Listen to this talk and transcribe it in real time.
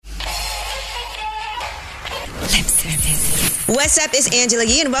Lip service. What's up? It's Angela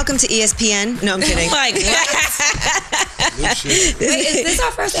Yee, and welcome to ESPN. No, I'm kidding. Oh my God. Wait, is this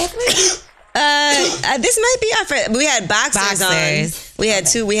our first athlete? This might be our first. We had boxers on. We had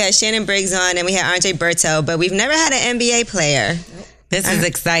two. We had Shannon Briggs on, and we had Ante Berto, but we've never had an NBA player. This is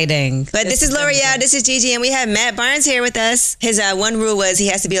exciting. But this is L'Oreal, this is Gigi, and we have Matt Barnes here with us. His one rule was he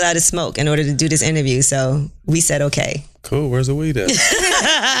has to be allowed to smoke in order to do this interview, so we said okay. Cool, where's the weed at? Oh,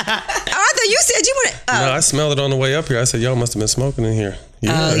 I thought you said you wanted... Oh. No, I smelled it on the way up here. I said, y'all must have been smoking in here.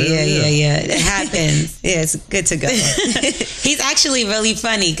 Yeah, It happens. Yeah, it's good to go. He's actually really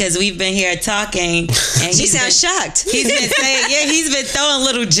funny because we've been here talking. And she sounds shocked. He's been saying, he's been throwing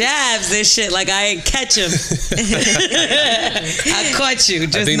little jabs and shit like I ain't catch him. I caught you.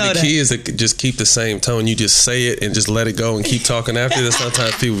 Just I think know the key is to just keep the same tone. You just say it and just let it go and keep talking after that.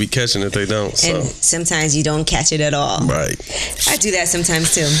 Sometimes people be catching it, they don't. So. And sometimes you don't catch it at all. Right. I do that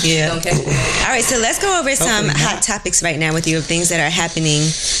sometimes too. Yeah. Okay. All right, so let's go over some hot topics right now with you of things that are happening,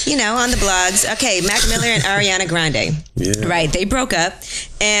 you know, on the blogs. Okay, Mac Miller and Ariana Grande. Yeah. Right, they broke up,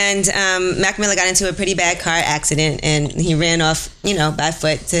 and Mac Miller got into a pretty bad car accident, and he ran off, you know, by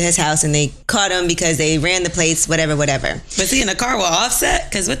foot to his house, and they caught him because they ran the plates, whatever. Was he in a car with Offset?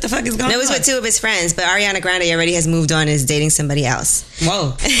 Because what the fuck is going on? No, it was with two of his friends, but Ariana Grande already has moved on and is dating somebody else.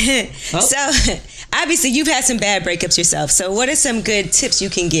 Whoa. So, obviously, you've had some bad breakups yourself. So, what are some good tips you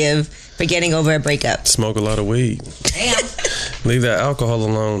can give for getting over a breakup? Smoke a lot of weed. Damn. Leave that alcohol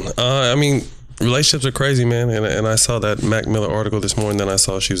alone. I mean, relationships are crazy, man. And I saw that Mac Miller article this morning. Then I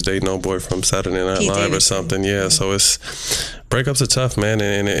saw she was dating old boy from Saturday Night Live or something. Yeah, so breakups are tough, man.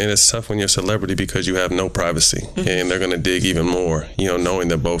 And it's tough when you're a celebrity because you have no privacy. And they're going to dig even more, you know, knowing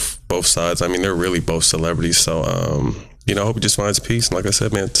that both sides, I mean, they're really both celebrities. So, you know, I hope he just finds peace. And like I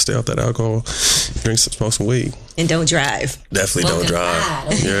said, man, stay off that alcohol, smoke some weed. And don't drive. Definitely don't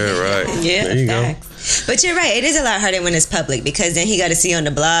drive. Yeah, right. Yeah, there you go. But you're right. It is a lot harder when it's public because then he got to see on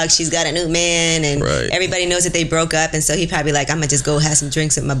the blog she's got a new man and everybody knows that they broke up. And so he probably like, I'm going to just go have some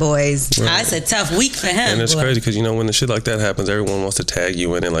drinks with my boys. Right. It's a tough week for him. And it's crazy because, you know, when the shit like that happens, everyone wants to tag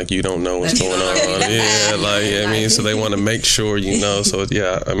you in and like you don't know what's going on. Yeah, like, I mean, so they want to make sure you know. So,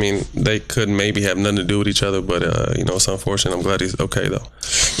 yeah, I mean, they could maybe have nothing to do with each other, but, you know, it's unfortunate. I'm glad he's okay, though.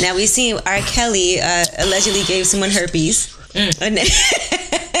 Now, we've seen R. Kelly allegedly gave someone herpes.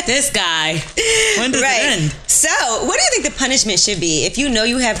 This guy. When does it end? So, what do you think the punishment should be if you know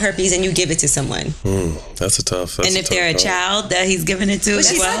you have herpes and you give it to someone? That's a tough. And if they're a child that he's giving it to,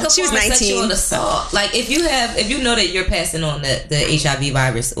 well, she was 19. Sexual assault. Like if you know that you're passing on the HIV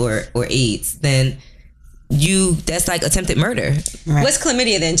virus or AIDS, then that's like attempted murder. Right. What's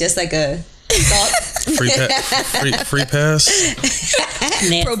chlamydia then? Just like a assault? Free pass?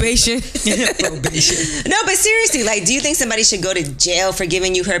 Probation. No, but seriously, like, do you think somebody should go to jail for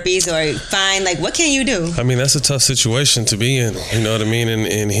giving you herpes or fine? Like, what can you do? I mean, that's a tough situation to be in. You know what I mean?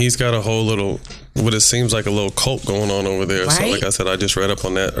 And he's got a whole little, what it seems like a little cult going on over there. Right? So, like I said, I just read up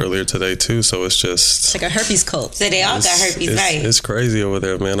on that earlier today too. So it's just like a herpes cult. So they all got herpes, right? It's crazy over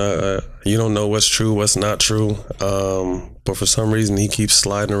there, man. You don't know what's true, what's not true. But for some reason, he keeps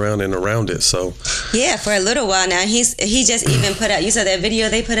sliding around and around it. So yeah, for a little while now, he just even put out. You saw that video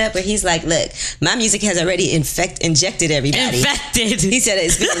they put up where he's like, "Look, my music has already injected everybody." Infected. He said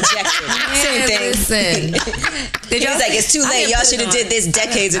it's been injected. Same thing. He was like, "It's too late. Y'all should have did this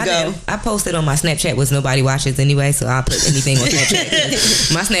decades ago." I posted on my Snapchat, which nobody watches anyway, so I'll put anything on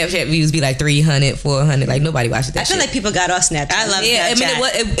Snapchat. My Snapchat views be like 300, 400. Like nobody watches that. I feel like people got off Snapchat. I love Snapchat.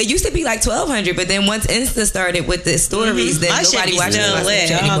 I mean, it used to be like 1,200, but then once Insta started with the stories, then nobody watches my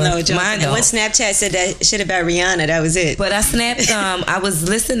Snapchat anymore. Mine don't. When Snapchat said that shit about Rihanna, that was it. But I snapped. I was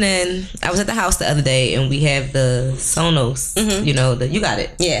listening. I was at the house the other day, and we have the Sonos. You know, you got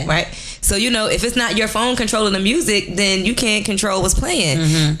it. Yeah. Right. So you know, if it's not your phone controlling the music, then you can't control what's playing.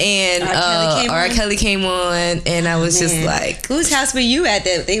 And R. Kelly came on, and I was just like, whose house were you at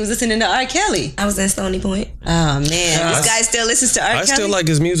that they was listening to R. Kelly? I was in Stony Point. Oh man, this guy still listens to R. Kelly. I still like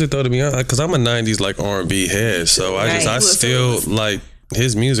his music though, to be honest, because I'm a '90s like R&B head, so I still like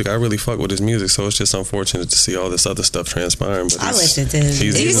his music. I really fuck with his music, so it's just unfortunate to see all this other stuff transpiring. But I listen to him.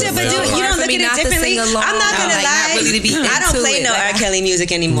 You don't look at it differently. I'm not gonna lie. I don't play no R. Kelly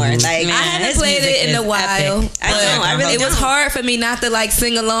music anymore. Like I haven't played it in a while. It was hard for me not to like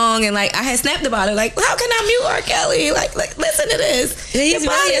sing along, and like I had snapped about it. Like, how can I mute R. Kelly? Like listen to this. He's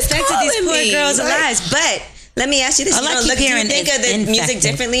really affected these poor girls' lives, but. Let me ask you this. Do you think of the music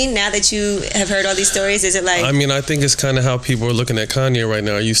differently now that you have heard all these stories? Is it like... I mean, I think it's kind of how people are looking at Kanye right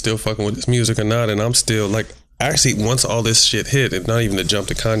now. Are you still fucking with this music or not? And I'm still like... Actually, once all this shit hit, and not even to jump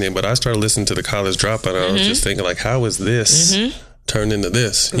to Kanye, but I started listening to the College Dropout, and I was just thinking like, how is this turned into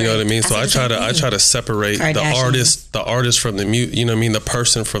this. You know what I mean? So I try to separate the artist from the you know what I mean, the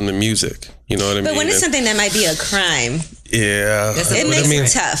person from the music. You know what I mean? But when it's something that might be a crime, it makes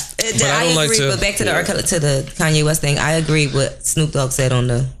it tough. But I agree. But back to the Kanye West thing, I agree with what Snoop Dogg said on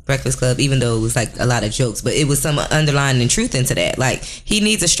the Breakfast Club, even though it was like a lot of jokes, but it was some underlying truth into that. Like, he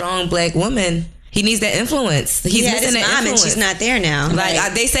needs a strong black woman. He needs that influence. He's missing that influence. And she's not there now.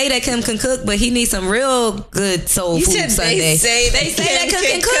 Like they say that Kim can cook, but he needs some real good soul food Sunday. They say that Kim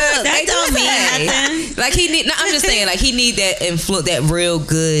can cook. That don't mean nothing. Like he need. No, I'm just saying. Like he need that influence, that real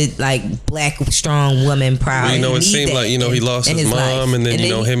good, like black strong woman proud. Well, you know, it seemed like he lost his mom, and then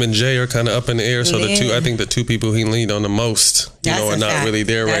him and Jay are kind of up in the air. So I think the two people he leaned on the most, are not really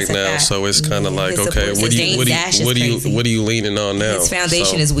there right now. So it's kind of like, okay, what are you leaning on now? His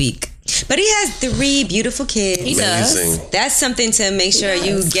foundation is weak. But he has 3 beautiful kids. He does. That's something to make sure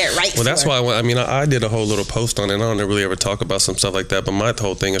you get right. Well, that's why I did a whole little post on it. I don't really ever talk about some stuff like that, but my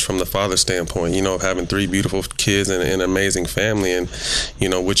whole thing is from the father standpoint, of having 3 beautiful kids and an amazing family, and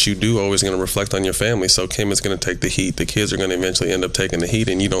what you do always going to reflect on your family. So Kim is going to take the heat. The kids are going to eventually end up taking the heat,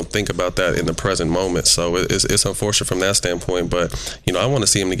 and you don't think about that in the present moment. So it's unfortunate from that standpoint, but I want to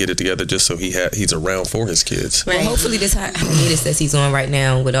see him to get it together just so he's around for his kids. Well, hopefully this hiatus that he's on right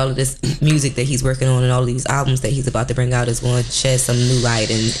now with all of this music that he's working on and all these albums that he's about to bring out is going to shed some new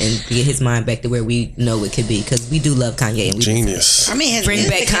light and get his mind back to where we know it could be, because we do love Kanye. And Genius. His bring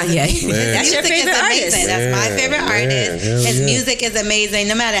back Kanye. That's your favorite artist. That's my favorite artist. His music is amazing.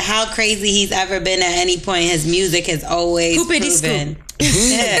 No matter how crazy he's ever been at any point, his music has always proven.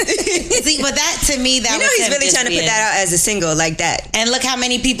 See, but that to me, that he's really trying to put that out as a single like that. And look how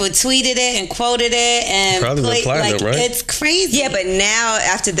many people tweeted it and quoted it and probably platinum, right? It's crazy. Yeah, but now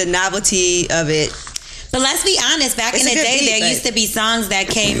after the novelty of it. But let's be honest, back in the day, there used to be songs that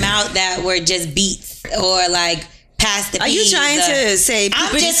came out that were just beats or like past the pieces. Are you trying to say?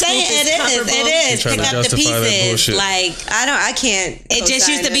 I'm just saying it is. Pick up the pieces. Like I can't. It just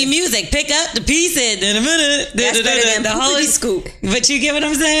used to be music. Pick up the pieces in a minute. That's better than the whole scoop. But you get what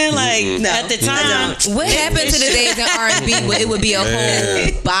I'm saying? Like at the time, what happened to the days in R&B where it would be a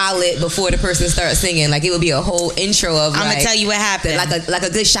whole ballad before the person starts singing? Like it would be a whole intro of. I'm gonna tell you what happened. Like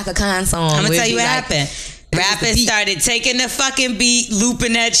a good Shaka Khan song. I'm gonna tell you what happened. Rappers started taking the fucking beat,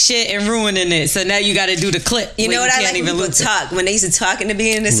 looping that shit, and ruining it. So now you got to do the clip. You know what I like when people talk? When they used to talk in the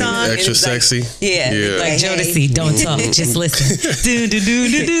beginning of the song. Extra sexy. Yeah. Like Jodeci, don't talk, just listen. First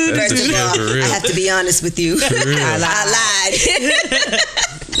of all, I have to be honest with you. I lied.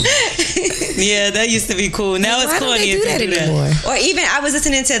 Yeah, that used to be cool. Now it's corny. Don't they do that anymore? Or even I was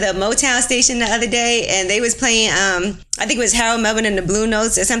listening to the Motown station the other day, and they was playing I think it was Harold Melvin and the Blue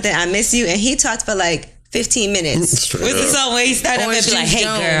Notes or something, I Miss You, and he talked for like 15 minutes. What's the song where he started Orange to be like, hey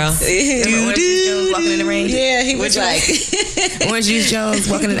Jones. Girl. Orange Juice Jones walking in the rain. Yeah, he was like Orange Juice Jones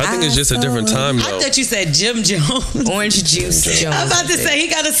walking in the rain. I think it's just a different time though. I thought you said Jim Jones. Orange Juice Jones. I'm about to say he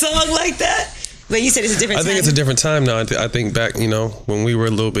got a song like that. But you said it's a different time. I think it's a different time now. I think back, when we were a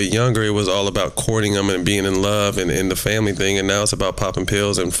little bit younger, it was all about courting them and being in love and the family thing. And now it's about popping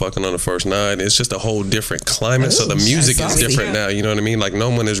pills and fucking on the first night. It's just a whole different climate. So the music is different now. You know what I mean? Like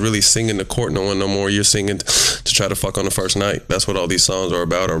no one is really singing to court no one no more. You're singing to try to fuck on the first night. That's what all these songs are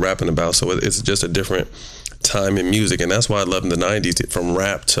about or rapping about. So it's just a different time in music, and that's why I love in the 90s from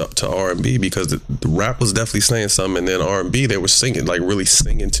rap to R&B, because the rap was definitely saying something, and then R&B they were singing, like really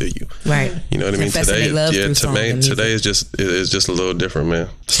singing to you, right? You know what I mean? Today is just a little different, man.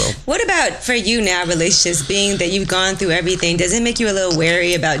 So what about for you now, relationships, being that you've gone through everything, does it make you a little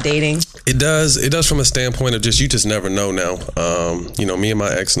wary about dating? It does from a standpoint of you just never know now. Me and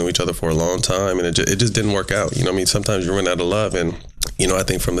my ex knew each other for a long time, and it just didn't work out. Sometimes you run out of love, and I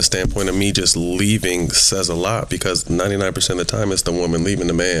think from the standpoint of me just leaving says a lot, because 99% of the time it's the woman leaving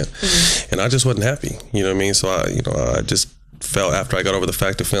the man. Mm-hmm. And I just wasn't happy, you know what I mean? So I just felt, after I got over the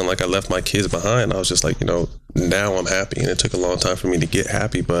fact of feeling like I left my kids behind, I was just like, now I'm happy. And it took a long time for me to get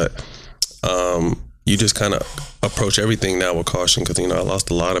happy, but you just kind of approach everything now with caution, because, I lost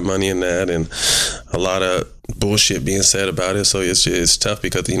a lot of money in that and a lot of bullshit being said about it. So it's tough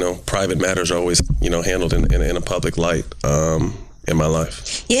because, private matters are always, handled in a public light. In my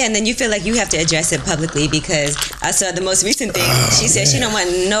life. Yeah, and then you feel like you have to address it publicly, because I saw the most recent thing. She said she don't want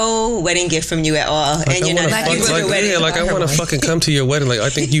no wedding gift from you at all. Like, and you're not like your wedding. Yeah, like I want to fucking come to your wedding. Like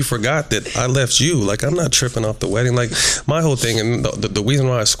I think you forgot that I left you. Like I'm not tripping off the wedding. Like my whole thing, and the reason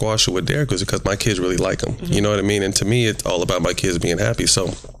why I squashed it with Derek was because my kids really like him. Mm-hmm. You know what I mean? And to me, it's all about my kids being happy.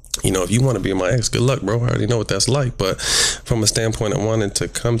 So if you want to be my ex, good luck, bro. I already know what that's like. But from a standpoint of wanting to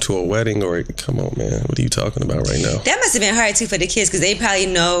come to a wedding, or come on, man, what are you talking about right now? That must have been hard too for the kids, because they probably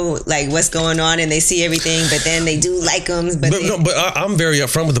know like what's going on and they see everything, but then they do like them. But I'm very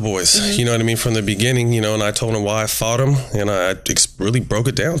upfront with the boys. Mm-hmm. You know what I mean, from the beginning. And I told them why I fought him, and I really broke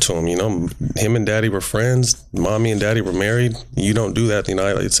it down to him. Him and Daddy were friends. Mommy and Daddy were married. You don't do that.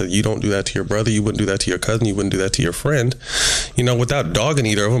 I said you don't do that to your brother. You wouldn't do that to your cousin. You wouldn't do that to your friend. Without dogging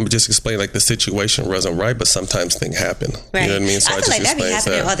either of them, but just explain like the situation wasn't right, but sometimes things happen. Right. You know what I mean? So I feel like that be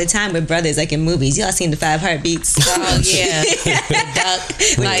happening all the time with brothers, like in movies. Y'all seen the 5 Heartbeats? Oh yeah, Duck.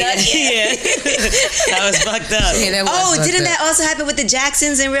 Yeah, that was fucked up. Yeah, didn't that also happen with the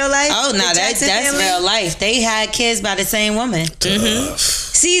Jacksons in real life? Oh no, that's real life. They had kids by the same woman. Mm-hmm.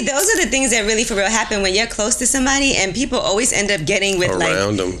 See, those are the things that really for real happen when you're close to somebody, and people always end up getting with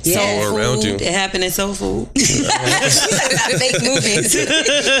around them, soul around you. It happened in Soul Food. Fake movies.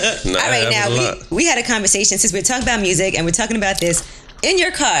 All right, now we had a conversation since we're talking about music and we're talking about this. In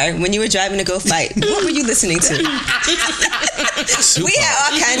your car, when you were driving to go fight, what were you listening to? We had all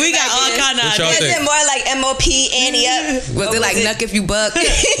kinds. We got all kinds of. Was it more like MOP, Annie Up? Was it like Nuck If You Buck?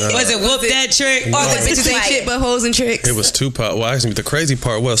 Was it Whoop That Trick? Or the bitches ain't shit but hoes and tricks? It was Tupac. Well, actually, the crazy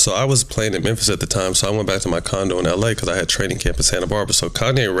part was, so I was playing in Memphis at the time, so I went back to my condo in LA because I had training camp in Santa Barbara. So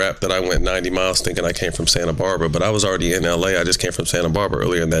Kanye rapped that I went 90 miles thinking I came from Santa Barbara, but I was already in LA. I just came from Santa Barbara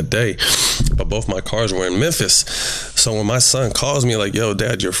earlier in that day. But both my cars were in Memphis. So when my son calls me like, yo,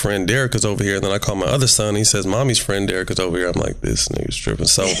 Dad, your friend Derek is over here. And then I call my other son. He says, Mommy's friend Derek is over here. I'm like, this nigga's tripping.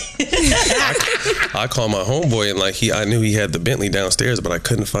 So I call my homeboy, and like I knew he had the Bentley downstairs, but I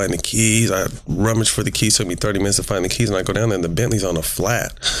couldn't find the keys. I rummaged for the keys. It took me 30 minutes to find the keys. And I go down there and the Bentley's on a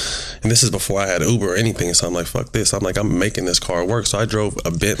flat. And this is before I had Uber or anything. So I'm like, fuck this. I'm like, I'm making this car work. So I drove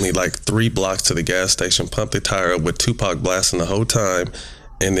a Bentley like 3 blocks to the gas station, pumped the tire up with Tupac blasting the whole time,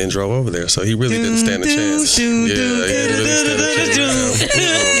 and then drove over there. So he really didn't stand a chance. He didn't really stand a chance.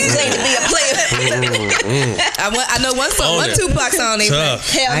 You claim to be a player. I know one Tupac song they play.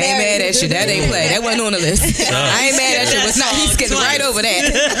 I ain't mad at you. That ain't play. That wasn't on the list. I ain't mad at you. It's not. He skipped right over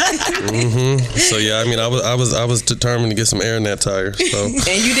that. So yeah, I mean, I was determined to get some air in that tire. So.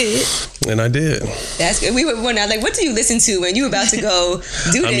 And you did. And I did. That's good. We were wondering, like, what do you listen to when you were about to go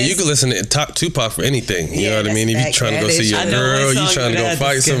do this? I mean, you can listen to top Tupac for anything. You know what I mean? If you're trying to go see your girl, you trying to go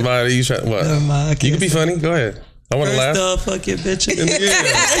fight somebody, you trying what? You can be funny. Go ahead. I want to laugh. First off, fuck your bitch. Yeah.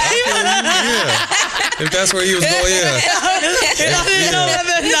 If that's where he was going, yeah.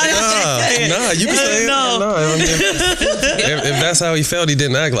 Nah, you can say it. No. If that's how he felt, he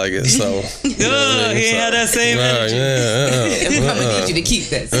didn't act like it. So he ain't had that same energy. I'm gonna need you to keep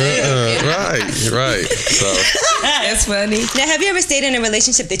that. Right. So that's funny. Now, have you ever stayed in a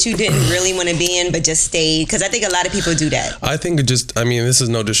relationship that you didn't really want to be in, but just stayed? Because I think a lot of people do that. I think this is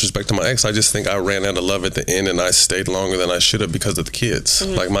no disrespect to my ex. I just think I ran out of love at the end, and I stayed longer than I should have because of the kids.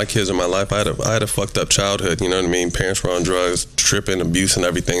 Mm-hmm. Like, my kids are my life. I had a fucked up childhood. You know what I mean? Parents were on drugs, tripping, abuse, and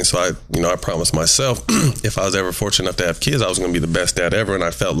everything. So I promised myself if I was ever fortunate enough to have kids, I was going to be the best dad ever. And I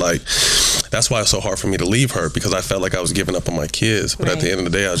felt like that's why it's so hard for me to leave her, because I felt like I was giving up on my kids. But at the end of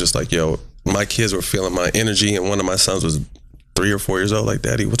the day, I was just like, yo, my kids were feeling my energy, and one of my sons was 3 or 4 years old. Like,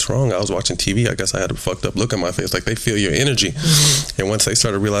 Daddy, what's wrong? I was watching TV. I guess I had a fucked up look on my face. Like, they feel your energy. Mm-hmm. And once they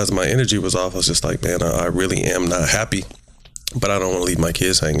started realizing my energy was off, I was just like, man, I really am not happy. But I don't want to leave my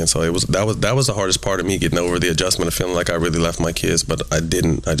kids hanging. So that was the hardest part of me, getting over the adjustment of feeling like I really left my kids. But I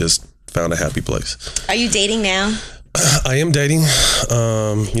didn't. I just found a happy place. Are you dating now? I am dating.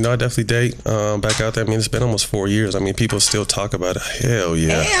 I definitely date. Back out there. I mean, it's been almost 4 years. I mean, people still talk about it. Hell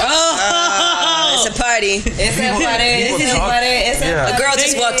yeah. It's a party. It's a party. A girl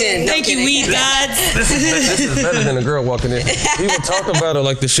just walked in. Thank you, weed gods. This is better than a girl walking in. People talk about it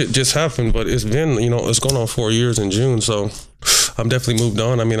like the shit just happened, but it's been, it's going on 4 years in June, so I'm definitely moved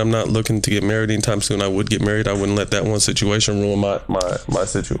on. I mean, I'm not looking to get married anytime soon. I would get married. I wouldn't let that one situation ruin my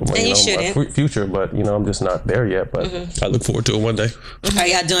situation, my future. But I'm just not there yet. But I look forward to it one day. Are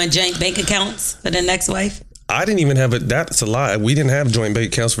y'all doing joint bank accounts for the next wife? I didn't even have it. That's a lie. We didn't have joint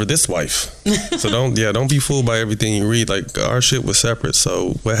bank accounts for this wife. So don't be fooled by everything you read. Like, our shit was separate.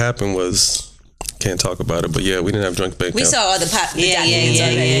 So what happened was, can't talk about it, but yeah, we didn't have joint bank accounts. We saw all the documents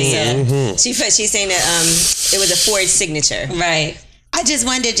already. Mm-hmm. She's saying that it was a forged signature. Right. I just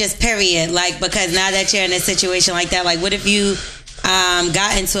wondered, period, like, because now that you're in a situation like that, like, what if you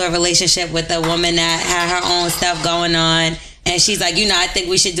got into a relationship with a woman that had her own stuff going on, and she's like, I think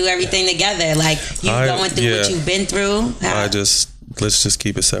we should do everything together. Like, going through what you've been through. I just let's just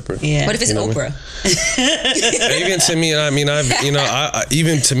keep it separate. Yeah. What if it's Oprah? Even to me, I mean,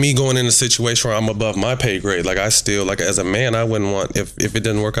 even to me going in a situation where I'm above my pay grade, like I still, like as a man, I wouldn't want, if it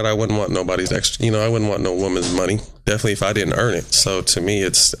didn't work out, I wouldn't want nobody's extra, I wouldn't want no woman's money. Definitely if I didn't earn it. So to me,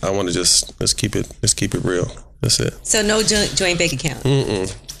 I want to just, let's keep it real. That's it. So no joint bank account?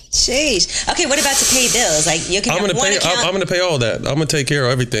 Sheesh. Okay, what about to pay bills? Like you can. I'm gonna pay all that. I'm gonna take care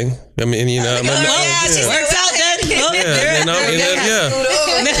of everything. I mean, works out then.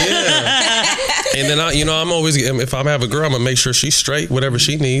 And then I'm always, if I have a girl, I'm gonna make sure she's straight, whatever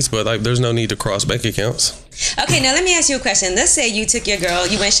she needs. But like, there's no need to cross bank accounts. Okay, now let me ask you a question. Let's say you took your girl,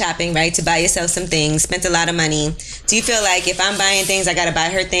 you went shopping, right, to buy yourself some things, spent a lot of money. Do you feel like if I'm buying things, I gotta buy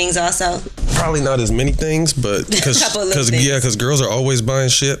her things also? Probably not as many things, but because girls are always buying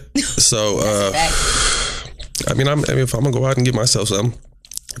shit. So I mean, if I'm gonna go out and get myself something,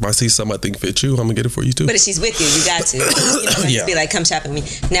 if I see something I think fit you, I'm gonna get it for you too. But if she's with you, you got to. Just be like, come shopping with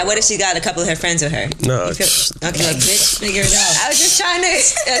me. Now, what if she got a couple of her friends with her? No. Okay, bitch, figure it out. I was just trying to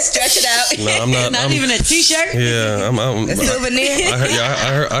stretch it out. No, I'm not. Not even a t-shirt. Yeah, I'm a souvenir.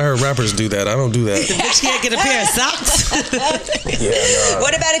 I heard rappers do that. I don't do that. The bitch can't get a pair of socks.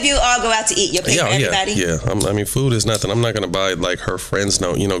 What about if you all go out to eat? You'll pay for everybody. Yeah. I mean, food is nothing. I'm not gonna buy like her friends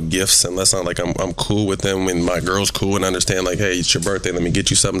gifts unless I'm like I'm cool with them and my girl's cool and understand like, hey, it's your birthday, let me get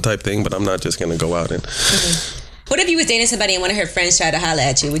you something type thing. But I'm not just gonna go out and. What if you was dating somebody and one of her friends tried to holler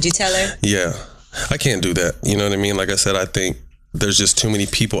at you? Would you tell her? Yeah, I can't do that. You know what I mean? Like I said, I think there's just too many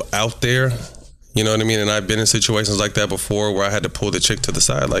people out there. You know what I mean? And I've been in situations like that before where I had to pull the chick to the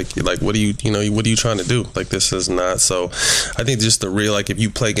side. Like what are you trying to do? Like, this is not. So I think just the real, like, if you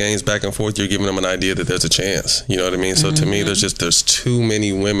play games back and forth, you're giving them an idea that there's a chance. You know what I mean? So to me, there's too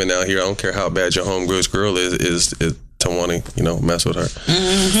many women out here. I don't care how bad your homegirl's girl is to want to, mess with her.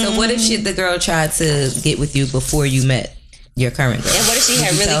 So what if the girl tried to get with you before you met your current girl? And what if she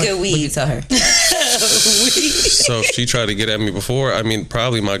had really good weed? What you tell her? So if she tried to get at me before, I mean,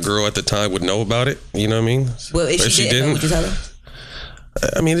 probably my girl at the time would know about it. You know what I mean? Well, if she didn't, would you tell her?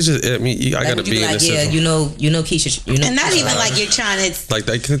 I mean, it's just. I mean, I gotta be in this. Yeah, you know, Keisha. And not even like you're trying to. Like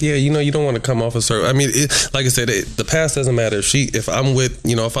that, yeah. You don't want to come off a certain. I mean, like I said, the past doesn't matter. If I'm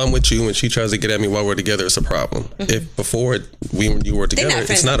with you and she tries to get at me while we're together, it's a problem. If before you were together,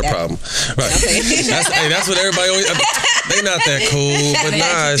 it's not a problem. Right. Okay. That's what everybody always. They not that cool, but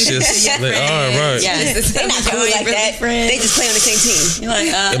it's just like, all right. Yeah, they not cool like that. They just play on the same team. You're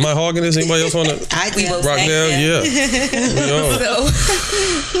like, am I hogging this? Anybody else want to rock down? Yeah.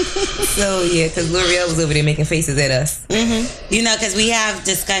 So yeah, because L'Oreal was over there making faces at us. Because we have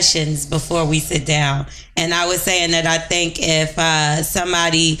discussions before we sit down, and I was saying that I think if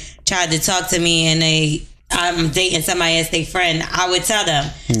somebody tried to talk to me and I'm dating somebody as their friend, I would tell them.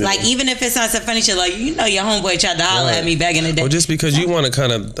 Yeah. Like, even if it's not some funny shit, like, your homeboy tried to holler at me back in the day. Well, just because you want to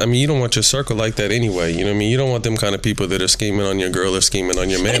kind of, I mean, you don't want your circle like that anyway. You know what I mean? You don't want them kind of people that are scheming on your girl or scheming on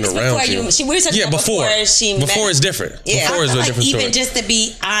your man around you. Before it's different. Yeah. Before it's a different story. Even just to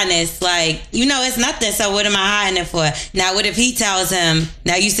be honest, like, it's nothing, so what am I hiding it for? Now, what if he tells him,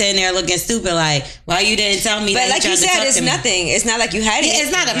 now you sitting there looking stupid, like, why you didn't tell me? But like you said, it's nothing. It's not like you hiding it.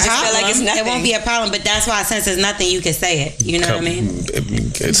 It's not a problem. Feel like it's nothing. It won't be a problem, but that's why since there's nothing, you can say it. You know what I mean?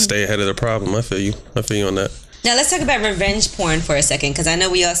 Stay ahead of the problem. I feel you on that. Now let's talk about revenge porn for a second, because I know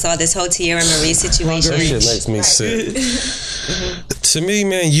we all saw this whole Tierra Marie situation. That shit makes me sick. To me,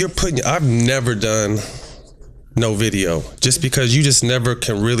 man, I've never done no video, just because you just never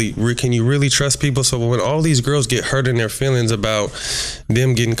can you really trust people? So when all these girls get hurt in their feelings about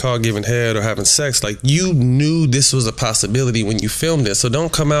them getting caught giving head or having sex, like, you knew this was a possibility when you filmed it. So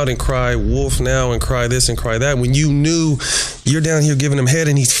don't come out and cry wolf now and cry this and cry that when you knew you're down here giving him head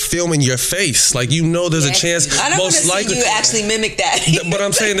and he's filming your face. Like, there's a chance. I don't want to see you actually mimic that. But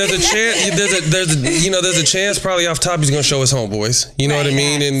I'm saying there's a chance. There's a chance probably off top he's gonna show his homeboys. You know what I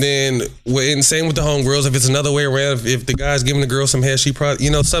mean? And then same with the homegirls. If it's another way around, if the guy's giving the girl some head, she probably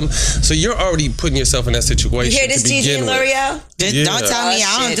something. So you're already putting yourself in that situation. You hear this, Gigi and L'Oreal? Don't tell me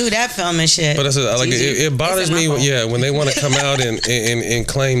I don't do that filming shit. But it bothers me. When they want to come out and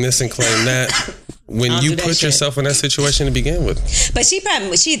claim this and claim that. When you put yourself in that situation to begin with. But she thought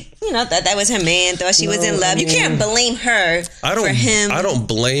that was her man, thought she was in love. You can't blame her for him. I don't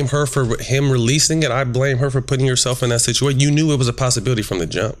blame her for him releasing it. I blame her for putting herself in that situation. You knew it was a possibility from the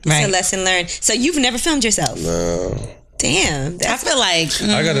jump. Right. It's a lesson learned. So you've never filmed yourself? No. Damn, I feel like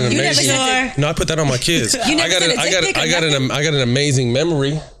I got an amazing. No, I put that on my kids. I got an amazing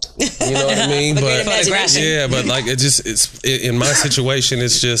memory. You know what I mean? But like, in my situation,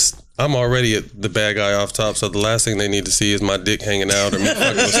 it's just I'm already the bad guy off top, so the last thing they need to see is my dick hanging out or me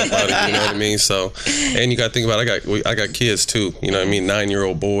fucking with somebody. You know what I mean? So, and you got to think about it, I got kids too. You know what I mean?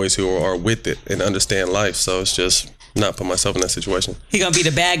 9-year-old boys who are with it and understand life. So it's just not put myself in that situation. He gonna be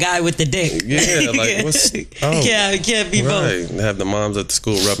the bad guy with the dick. Yeah, like what's? Oh, can't be both. Right. They have the moms at the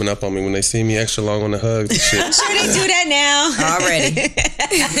school rubbing up on me when they see me extra long on the hugs and shit. I'm sure they do that now Already.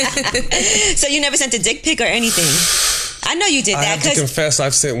 So you never sent a dick pic or anything? I know you did that. I have to confess,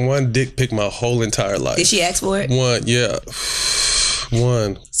 I've sent one dick pic my whole entire life. Did she ask for it? One, yeah.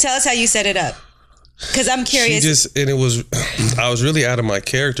 One. Tell us how you set it up. Because I'm curious. I was really out of my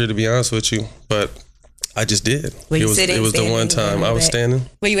character, to be honest with you, but I just did. Were you sitting, it was the one standing, time I was standing.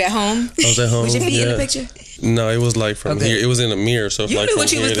 Were you at home? I was at home. Was your feet in the picture? No, it was like from here. It was in a mirror. So you like knew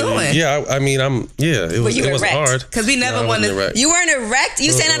what you was doing. Yeah, I mean, it wasn't hard. Because we never wanted. You weren't erect?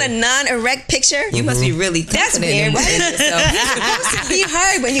 You sent out a non-erect picture? You must be really That's weird. Why is it supposed to be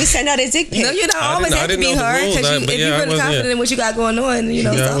hard when you send out a dick pic? No, you don't always have to be hard. Because if you're really confident in what you got going on,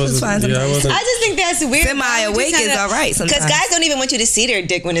 stuff is fine sometimes. I just think that's weird. Semi-awake is all right sometimes. Because guys don't even want you to see their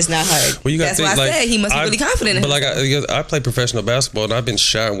dick when it's not hard. Well, that's why I said he must be really confident in it. But I play professional basketball and I've been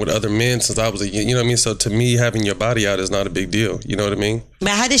shot with other men since I was you know what I mean? So to me, having your body out is not a big deal. You know what I mean?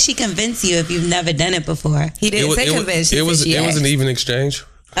 But how did she convince you if you've never done it before? He didn't say convince. It was an even exchange.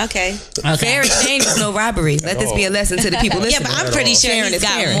 Okay. Fair exchange is no robbery. Let this be a lesson to the people listening. Yeah, but I'm pretty sure he's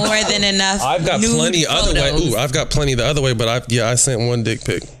got more than enough. I've got plenty other way. Ooh, I've got plenty the other way, but I sent one dick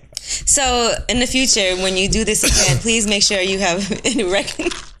pic. So in the future, when you do this again, please make sure you have an erect.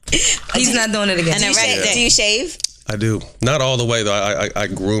 He's not doing it again. Do you shave? I do. Not all the way though. I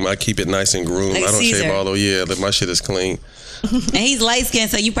groom. I keep it nice and groomed. Like I don't Caesar. shave all the way. Yeah, but my shit is clean. And he's light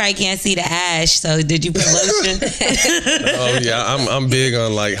skinned, so you probably can't see the ash. So did you put lotion? Oh yeah, I'm big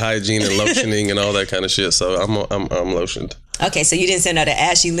on like hygiene and lotioning and all that kind of shit. So I'm lotioned. Okay, so you didn't send out an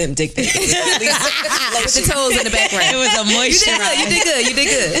ashy limp dick pic. With the toes in the background. It was a moisturizer. You did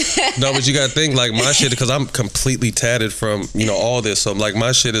good. No, but you gotta think like my shit, because I'm completely tatted from all this. So like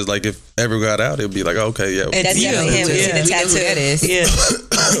my shit is like, if ever got out, it'd be like, okay, yeah. That's definitely him. Yeah. The tattoo. That is. Yeah.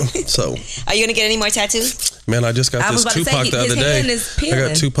 So. Are you gonna get any more tattoos? Man, I just got this Tupac the other day. I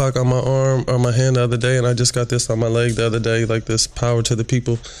got Tupac on my arm or my hand the other day, and I just got this on my leg the other day, like this power to the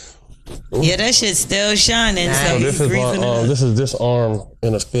people. Yeah, that shit's still shining. Nice. So this is my this is this arm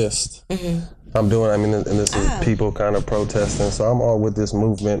in a fist. Mm-hmm. I'm doing. I mean, and this is people kind of protesting. So I'm all with this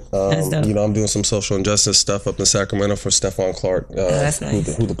movement. I'm doing some social injustice stuff up in Sacramento for Stephon Clark, that's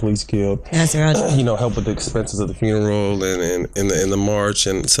nice. who the police killed. That's right. Help with the expenses of the funeral and in the march,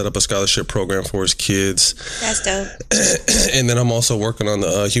 and set up a scholarship program for his kids. That's dope. And then I'm also working on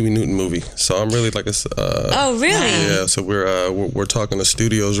the Huey Newton movie. So I'm really like a. Oh really? Yeah. So we're talking to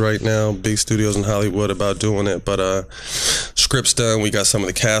studios right now, big studios in Hollywood, about doing it. But script's done. We got some of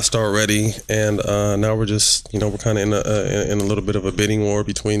the cast already. And now we're just, we're kind of in a little bit of a bidding war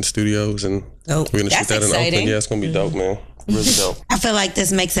between studios, and we're going to shoot that in Oakland. Yeah, it's going to be dope, man. Really dope. I feel like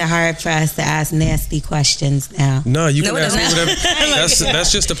this makes it hard for us to ask nasty questions now. No, you can ask me whatever.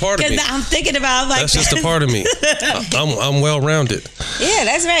 That's just a part of me. Because I'm thinking about that's just a part of me. I'm well rounded. Yeah,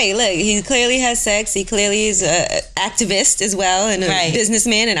 that's right. Look, he clearly has sex. He clearly is an activist as well, and a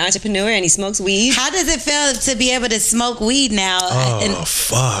businessman and entrepreneur, and he smokes weed. How does it feel to be able to smoke weed now? Oh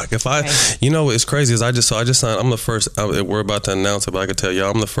fuck! If I, what's crazy is I just signed. I'm the first. We're about to announce it, but I could tell you,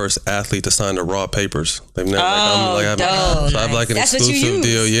 I'm the first athlete to sign the raw papers. They've never. So I have like an exclusive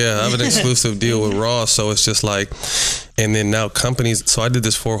deal. Yeah, I have an exclusive deal with Raw. So it's just like, and then now companies. So I did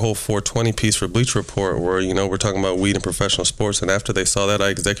this 420 piece for Bleacher Report where, we're talking about weed in professional sports. And after they saw that, I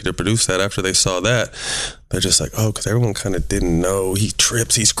executive produced that. After they saw that, they're just like, because everyone kind of didn't know. He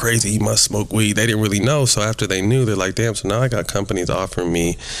trips, he's crazy, he must smoke weed. They didn't really know. So after they knew, they're like, damn, so now I got companies offering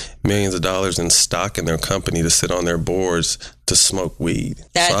me millions of dollars in stock in their company to sit on their boards to smoke weed.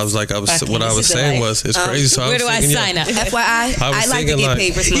 So I was like, what I was saying was, it's crazy. So where do I sign up? FYI, I like to get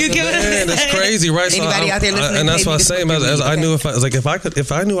paid for smoking weed. Man, it's crazy, right? Anybody out there listening? And that's what I'm saying. As I knew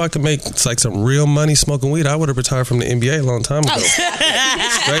if I knew I could make like some real money smoking weed, I would have retired from the NBA a long time ago.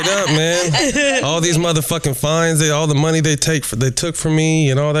 Straight up, man. All these motherfucking fines, all the money they took from me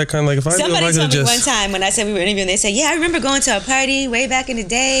and all that kind of like. If I Somebody knew, I told could me just. one time when I said we were interviewing, they said, "Yeah, I remember going to a party way back in the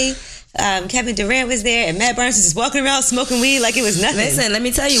day. Kevin Durant was there, and Matt Barnes was just walking around smoking weed like it was nothing." Listen, let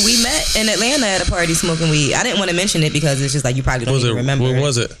me tell you, we met in Atlanta at a party smoking weed. I didn't want to mention it because it's just like you probably don't even remember. When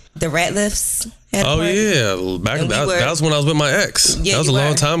was it? The Ratliffs. Oh yeah, that was when I was with my ex. Yeah, that was a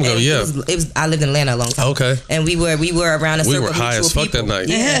long time ago. Yeah, it was. I lived in Atlanta a long time. Okay, and we were around a circle. We were high as fuck that night.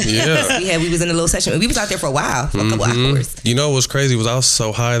 Yeah. We was in a little session. We was out there for a while, for a couple hours. You know what was crazy was I was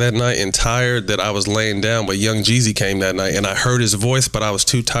so high that night and tired that I was laying down. But Young Jeezy came that night, and I heard his voice, but I was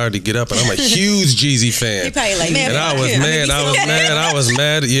too tired to get up. And I'm a huge Jeezy fan. You probably like, man, and I was mad. I was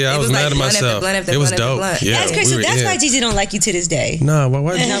mad. Yeah, I was mad at myself. It was dope. Yeah, that's crazy. That's why Jeezy don't like you to this day. Nah,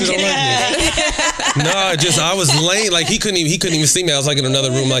 why Jeezy don't like me? No, I was late. Like he couldn't even see me. I was like in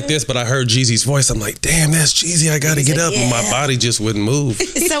another room like this, but I heard Jeezy's voice. I'm like, damn, that's Jeezy. I gotta get up, and my body just wouldn't move.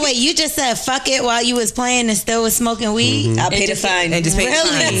 So wait, you just said fuck it while you was playing and still was smoking weed? I'll pay the fine. And just pay the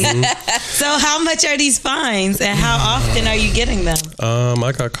fine. So how much are these fines, and how often are you getting them?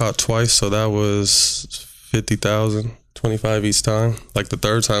 I got caught twice, so that was 50,000. 25 each time. Like the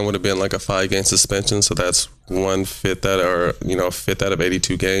third time would have been like a 5-game suspension, so that's 1/5 out of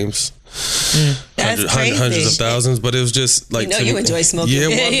 82 games. That's crazy. Hundreds of thousands, but it was just like you enjoy smoking. Yeah,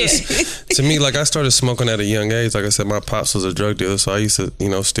 well, to me, like I started smoking at a young age. Like I said, my pops was a drug dealer, so I used to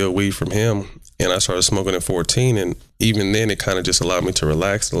steal weed from him, and I started smoking at 14. And even then, it kind of just allowed me to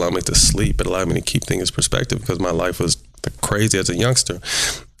relax, it allowed me to sleep, it allowed me to keep things in perspective because my life was crazy as a youngster.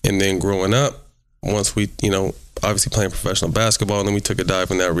 And then growing up, once we, obviously playing professional basketball, and then we took a dive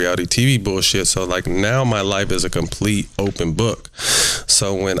in that reality TV bullshit. So like now my life is a complete open book.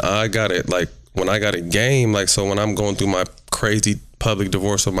 So when I got a game, like, so when I'm going through my crazy public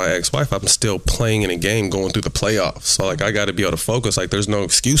divorce with my ex-wife, I'm still playing in a game going through the playoffs. So like I got to be able to focus. Like there's no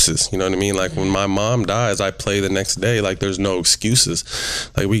excuses. You know what I mean? Like when my mom dies, I play the next day. Like there's no excuses.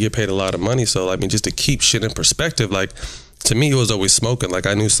 Like we get paid a lot of money. So I mean, just to keep shit in perspective, like to me, it was always smoking. Like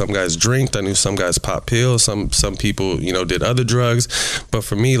I knew some guys drinked, I knew some guys pop pills, some people, did other drugs. But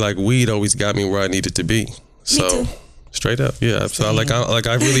for me, like weed always got me where I needed to be. So straight up, yeah. So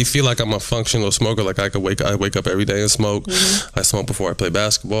I really feel like I'm a functional smoker. Like I wake up every day and smoke. I smoke before I play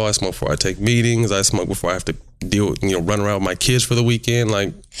basketball. I smoke before I take meetings. I smoke before I have to run around with my kids for the weekend. Like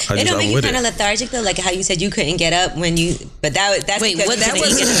it don't make you kind of lethargic though, like how you said you couldn't get up when you. But that's that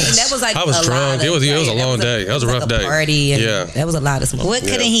was like I was drunk. It was a long day. That was a rough day. Party and that was a lot of smoke. What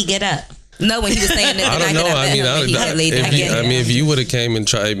couldn't he get up? No, when he was saying that. I don't know. If you would have came and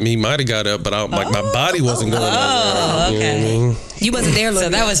tried, he might have got up, but my body wasn't going. Okay. You wasn't there, so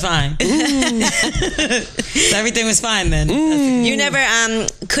that was fine. So everything was fine then. You never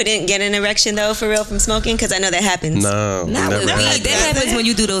couldn't get an erection though, for real, from smoking? Because I know that happens. No, never. That happens when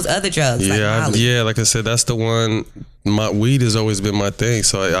you do those other drugs. Yeah, like I said, that's the one. My weed has always been my thing,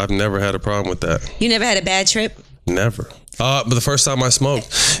 so I've never had a problem with that. You never had a bad trip? Never. But the first time I smoked,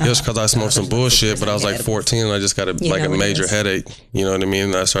 it was because I smoked some bullshit, but I was like 14 and I just got a major headache. You know what I mean?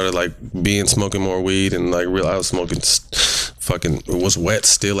 And I started like smoking more weed, and like I was smoking it was wet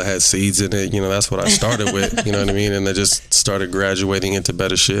still. It had seeds in it. That's what I started with. You know what I mean? And I just started graduating into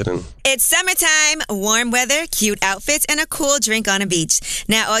better shit. And it's summertime, warm weather, cute outfits, and a cool drink on a beach.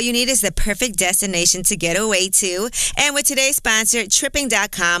 Now all you need is the perfect destination to get away to. And with today's sponsor,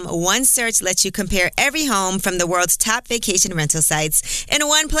 Tripping.com, one search lets you compare every home from the world's top vacation rental sites in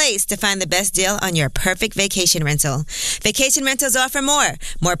one place to find the best deal on your perfect vacation rental. Vacation rentals offer more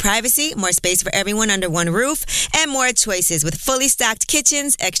privacy, more space for everyone under one roof, and more choices with fully stocked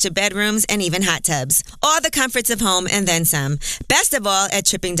kitchens, extra bedrooms, and even hot tubs. All the comforts of home and then some. Best of all, at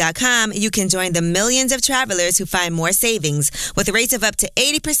Tripping.com, you can join the millions of travelers who find more savings with rates of up to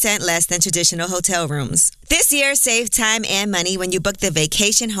 80% less than traditional hotel rooms. This year, save time and money when you book the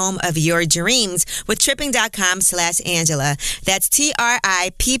vacation home of your dreams with Tripping.com/Angela. That's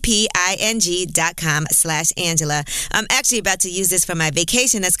TRIPPING.com/Angela. I'm actually about to use this for my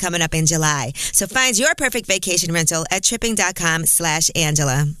vacation that's coming up in July. So find your perfect vacation rental at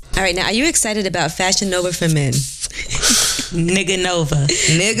Tripping.com/Angela. All right, now are you excited about Fashion Nova for men? Nigga Nova.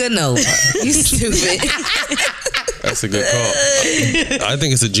 You stupid. That's a good call. I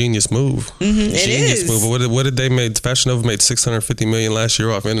think it's a genius move. Genius move. What did they make? Fashion Nova made $650 million last year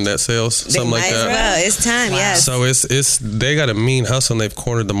off internet sales, something like that. Well, it's time, yes. So it's they got a mean hustle and they've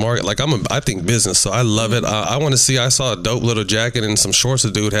cornered the market. Like I think business, so I love it. I want to see. I saw a dope little jacket and some shorts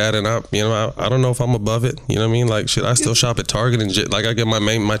a dude had, and I don't know if I'm above it. You know what I mean? Like shit, I still shop at Target and like I get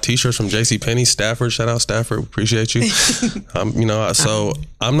my t-shirts from JCPenney. Stafford, shout out Stafford, appreciate you. So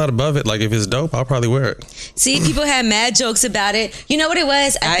I'm not above it. Like if it's dope, I'll probably wear it. See, people had mad jokes about it. You know what it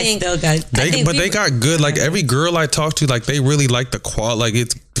was? I think they got good. Like every girl I talked to, like they really like the quality. Like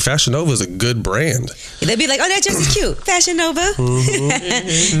it's Fashion Nova is a good brand. They'd be like, oh, that dress is cute. Fashion Nova.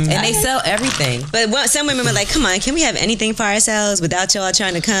 And they sell everything. But some women were like, come on, can we have anything for ourselves without y'all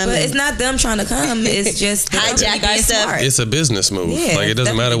trying to come? But it's not them trying to come. It's just hijack our stuff. Smart. It's a business move. Yeah, like it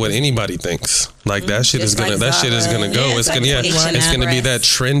doesn't matter what anybody thinks. Like that shit is gonna go. It's gonna be that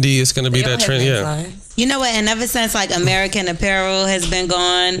trendy. It's gonna be that trendy. Yeah. You know what? And ever since like American Apparel has been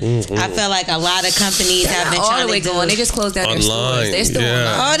gone, I feel like a lot of companies have been trying to do. They just closed down online. Their stores. They're still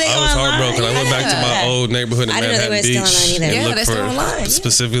online. Oh, they I was heartbroken. I went back to my old neighborhood in Manhattan Beach and looked for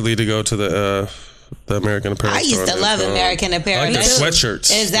specifically to go to the American Apparel. I used to love American Apparel. I like the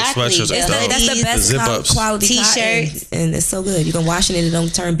sweatshirts. Exactly. The sweatshirts That's the best quality T-shirts, and it's so good. You can wash it and it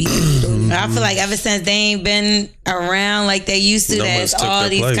don't turn beat. I feel like ever since they ain't been around like they used to, there's all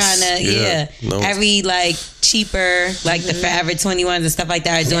these kind of every like cheaper like the Forever 21s and stuff like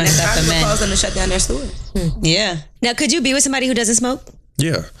that are doing stuff for men. Them to shut down their stores. Yeah. Now, could you be with somebody who doesn't smoke?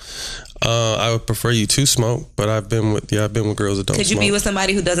 Yeah. I would prefer you to smoke, but I've been with girls that don't smoke. Could you be with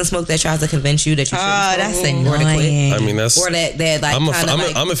somebody who doesn't smoke that tries to convince you that you shouldn't smoke? That's annoying. I mean, that's... Or that like I'm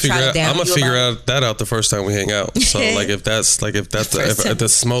gonna figure that out the first time we hang out. So like if the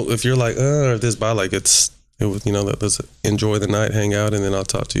smoke, if you're like, if this by like let's enjoy the night, hang out, and then I'll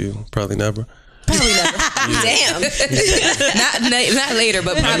talk to you. Probably never. Probably never. Damn. not later,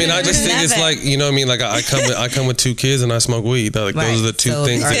 but probably I mean, I just think it's like, you know what I mean? Like I come with 2 kids and I smoke weed. Like those are the two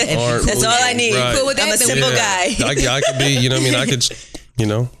things that aren't. That's all I need. Right. Cool with that. I'm a simple guy. I could be, you know what I mean? I could, you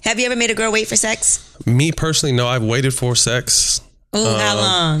know. Have you ever made a girl wait for sex? Me personally, no. I've waited for sex. Oh, how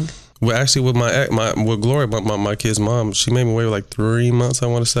long? Well, actually, with Gloria, my kid's mom, she made me wait like 3 months, I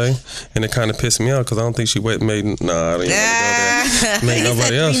want to say, and it kind of pissed me out because I don't think she made. I didn't want to go there. Made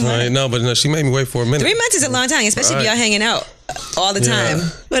nobody else. Right? No, she made me wait for a minute. 3 months is a long time, especially if y'all hanging out all the time.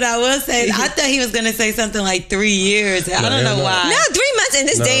 But I will say, I thought he was gonna say something like 3 years. I don't know why. No, 3 months in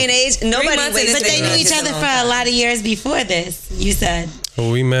this day and age, nobody waits. But they knew each other for a lot of years before this. You said.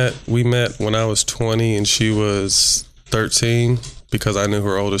 Well, we met when I was 20 and she was 13. Because I knew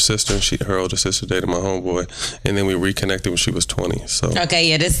her older sister, and her older sister dated my homeboy, and then we reconnected when she was 20. So okay,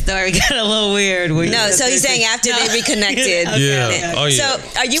 yeah, this story got a little weird. So he's saying after they reconnected. Yeah. Oh yeah.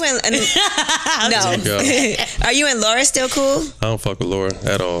 So are you in? No. Are you and Laura still cool? I don't fuck with Laura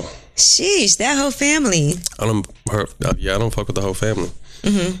at all. Sheesh, that whole family. I don't fuck with the whole family.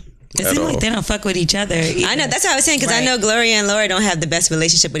 Mm-hmm. It seems like they don't fuck with each other either. I know, that's what I was saying, because I know Gloria and Laura don't have the best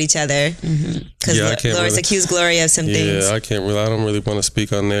relationship with each other. Because Laura's accused Gloria of some things. Yeah, I don't really want to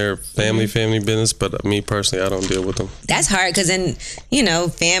speak on their family business, but me personally, I don't deal with them. That's hard, because in,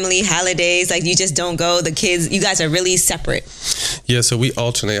 family, holidays, like you just don't go, the kids, you guys are really separate. Yeah, so we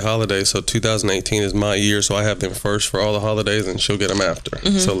alternate holidays. So 2018 is my year, so I have them first for all the holidays, and she'll get them after.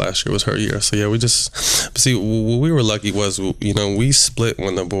 So last year was her year. So yeah, what we were lucky was, we split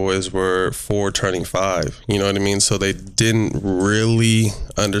when the boys were 4 turning 5, you know what I mean? So they didn't really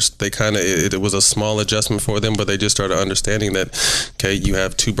understand. It was a small adjustment for them, but they just started understanding that, okay, you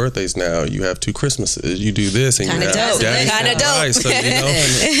have 2 birthdays now, you have 2 Christmases, you do this, and kind of dope. Kind of dope. Right, so, we're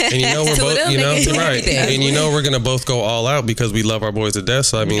both, right, and we're gonna both go all out because we love our boys to death.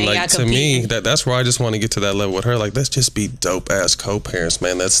 So I mean, like to me, that's where I just want to get to that level with her. Like, let's just be dope ass co-parents,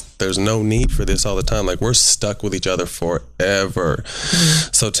 man. There's no need for this all the time. Like, we're stuck with each other forever.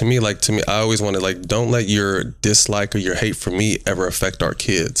 So to me, I always want to don't let your dislike or your hate for me ever affect our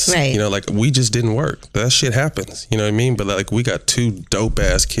kids. Right. We just didn't work. That shit happens. You know what I mean? But we got 2 dope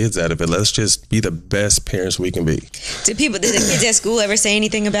ass kids out of it. Let's just be the best parents we can be. Did the kids at school ever say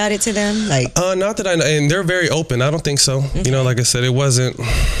anything about it to them? Not that I know, and they're very open. I don't think so. Okay. Like I said, it wasn't.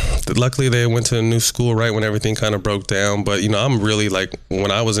 Luckily, they went to a new school right when everything kind of broke down. But I'm really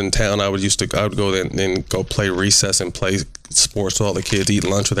when I was in town, I would go there and go play recess and play sports with all the kids, eat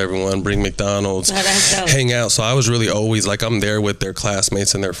lunch with everyone, bring McDonald's, hang out. So I was really always I'm there with their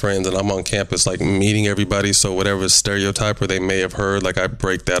classmates and their friends, and I'm on campus meeting everybody. So whatever stereotype or they may have heard, I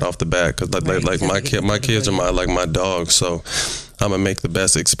break that off the bat because my kids are my dogs. So I'm gonna make the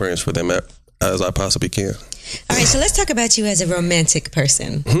best experience for them as I possibly can. All right, so let's talk about you as a romantic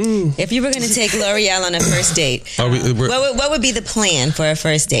person. If you were going to take L'Oreal on a first date, what would be the plan for a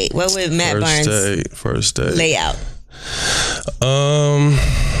first date? What would Matt Barnes first date lay out?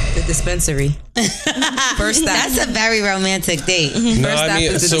 The dispensary. First stop. That's a very romantic date.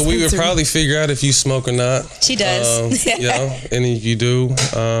 No, so we would probably figure out if you smoke or not. She does. And if you do,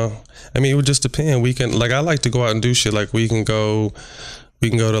 it would just depend. We can, I like to go out and do shit. We can go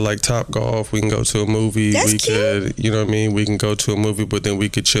to Top Golf. We can go to a movie. That's cute. We can go to a movie, but then we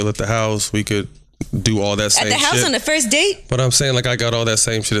could chill at the house. We could do all that same shit. At the house on the first date? But I'm saying, like, I got all that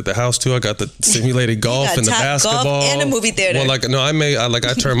same shit at the house too. I got the simulated golf and the basketball. Golf and a movie theater. Well, like, no, I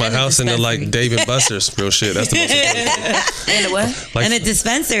turned my house into like Dave & Buster's. Real shit. That's the most important. And a what? Like, and a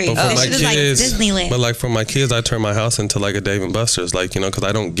dispensary. But for my kids, like Disneyland. But like for my kids, I turned my house into like a Dave & Buster's. Like, you know, because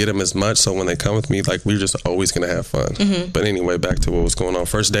I don't get them as much. So when they come with me, like, we're just always gonna have fun. Mm-hmm. But anyway, back to what was going on.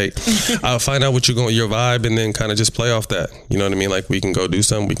 First date, I'll find out what your vibe, and then kind of just play off that. You know what I mean? Like, we can go do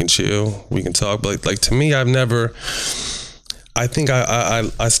something, we can chill, we can talk. But like to me, I think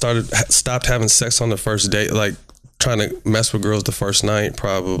I stopped having sex on the first date, like trying to mess with girls the first night,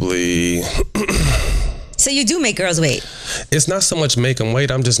 probably. So you do make girls wait? It's not so much make them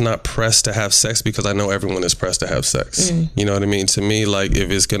wait. I'm just not pressed to have sex because I know everyone is pressed to have sex. You know what I mean? To me, like, if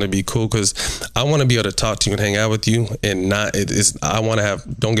it's going to be cool, because I want to be able to talk to you and hang out with you, and I want to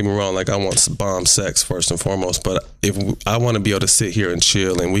have, don't get me wrong, like, I want bomb sex first and foremost, but if I want to be able to sit here and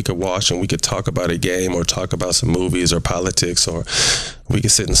chill, and we could watch and we could talk about a game or talk about some movies or politics, or we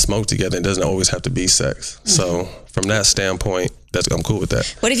could sit and smoke together. It doesn't always have to be sex. So from that standpoint, I'm cool with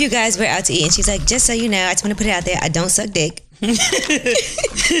that. What if you guys were out to eat and she's like, just so you know, I just want to put it out there, I don't suck dick.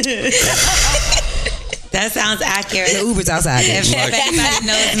 That sounds accurate. Your Uber's outside. If anybody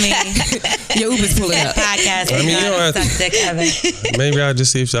knows me, your Uber's pulling up. Podcast. I mean, you don't have to suck dick ever. Maybe I'll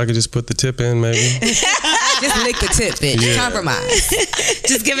just see if I could just put the tip in. Maybe just lick the tip, bitch. Yeah. Compromise.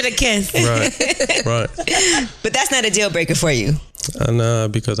 Just give it a kiss. Right. But that's not a deal breaker for you. No,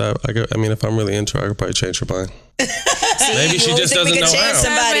 because I mean, if I'm really into her, I could probably change her mind. Maybe she just doesn't know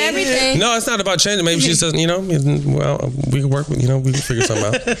how. Everything. No, it's not about changing. Maybe she just doesn't, you know, well, we can work, you know, we can figure something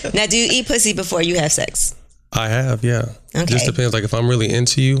out. Now, do you eat pussy before you have sex? I have, yeah. Okay. Just depends. Like, if I'm really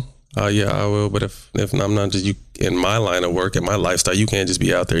into you, yeah, I will. But if I'm not, just you in my line of work and my lifestyle, you can't just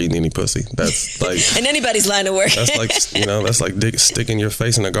be out there eating any pussy. That's like in anybody's line of work. That's like, you know, that's like sticking your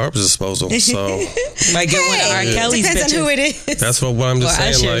face in a garbage disposal. So might get one of R. Kelly's depends bitches. on who it is. That's what I'm just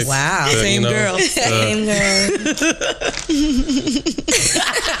saying. Like, wow, same girl. Same girl.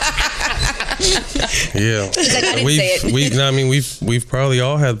 Yeah, we've probably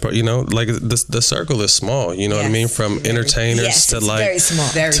all had, you know, like the circle is small. You know what I mean? From entertainers to like very small.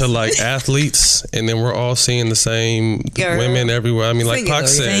 Like athletes, and then we're all seeing the same women everywhere. I mean, like Pac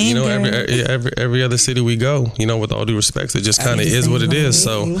said, you know, every other city we go, you know, with all due respect, it just kind of is what it is.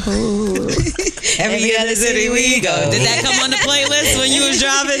 So every other city we go. Did that come on the playlist when you was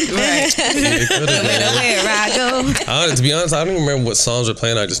driving? Right. To be honest, I don't even remember what songs were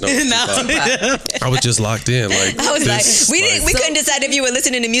playing. I just know. I was just locked in. Like I was we couldn't decide if you were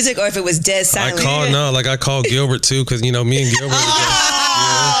listening to music or if it was dead silent. I called Gilbert too, because you know me and Gilbert.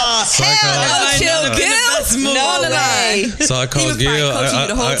 So I called Gil.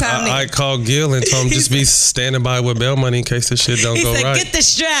 I called Gil and told him just be standing by with bail money in case this shit don't go right. Get the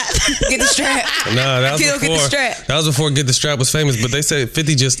strap. Get the strap. Nah, that was Gil, before. Get the strap. That was before Get the Strap was famous. But they said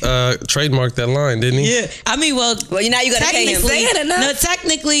 50 just trademarked that line, didn't he? Yeah. I mean, well, now you got to pay him. No,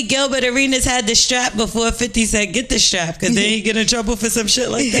 technically, Gilbert Arenas had the strap before 50 said get the strap, because then he get in trouble for some shit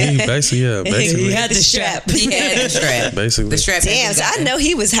like that. Basically. He had the strap. He had the strap. Basically. The strap. Damn, so I know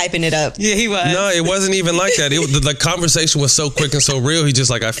he was hyping it up. Yeah, he was. No, it wasn't even like that. The conversation was so quick and so real. He just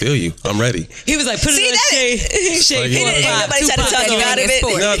like, I feel you. I'm ready. He was like, put it in shade. Ain't nobody tried to talk you out of it.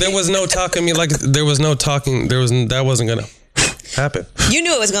 No, there was no talking. There was no talking. That wasn't gonna happen. You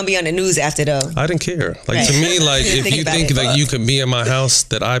knew it was gonna be on the news after, though. I didn't care. Like to me, like if you think that you could be in my house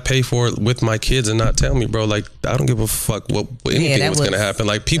that I pay for with my kids and not tell me, bro, like I don't give a fuck what anything was gonna happen.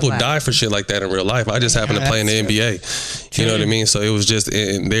 Like people die for shit like that in real life. I just happened to play in the NBA. You know what I mean? So it was just,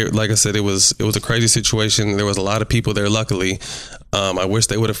 like I said, it was a crazy situation. There was a lot of people there. Luckily, I wish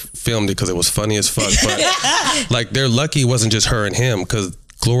they would have filmed it because it was funny as fuck. But like they're lucky it wasn't just her and him, because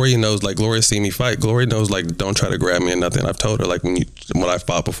Gloria knows, like Gloria seen me fight. Gloria knows, like, don't try to grab me or nothing. I've told her, like, when I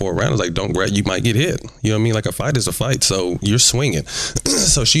fought before a round, I was like, don't grab, you might get hit. You know what I mean? Like a fight is a fight, so you're swinging.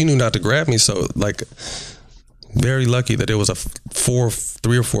 So she knew not to grab me. So like, very lucky that it was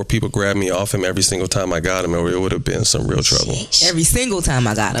 3 or 4 people grabbed me off him every single time I got him, or it would have been some real trouble. Every single time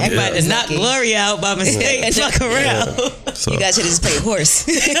I got him. Everybody just knocked Gloria out by mistake and fuck around. Yeah. So. You guys should have just played horse.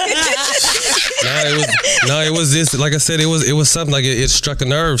 It was this, like I said, it was something like it struck a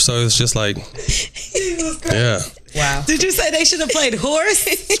nerve, so it's just like, yeah. Wow. Did you say they should have played horse?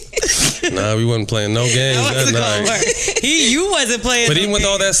 Nah, we wasn't playing no games that night. You wasn't playing. But even with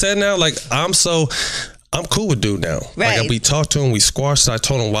all that said now, like I'm cool with dude now. Right. Like we talked to him, we squashed. I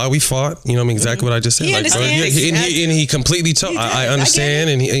told him why we fought. You know what I mean? Exactly what I just said. He like, understands. and he completely told. I understand,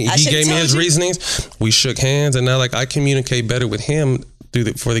 and he gave me his reasonings. We shook hands, and now like I communicate better with him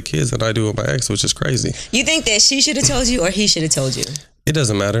for the kids than I do with my ex, which is crazy. You think that she should have told you or he should have told you? It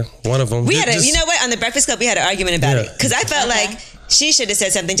doesn't matter. One of them. You know what? On the Breakfast Club, we had an argument about it because I felt like she should have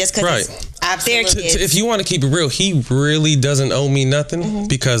said something just because they're kids. If you want to keep it real, he really doesn't owe me nothing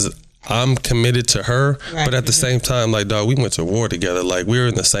because I'm committed to her. Right. But at the same time, like, dog, we went to war together. Like, we were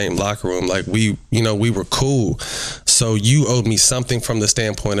in the same locker room. Like, we were cool. So you owed me something from the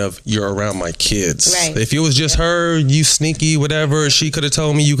standpoint of you're around my kids. Right. If it was just her, you sneaky, whatever, she could have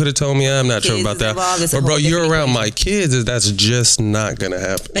told me, you could have told me, I'm not sure about that. But bro, you're around my kids, that's just not going to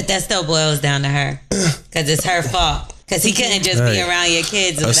happen. But that still boils down to her because it's her fault. Because he couldn't just be around your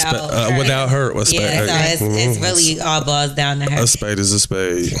kids without her. Yeah, so it's really all boils down to her. A spade is a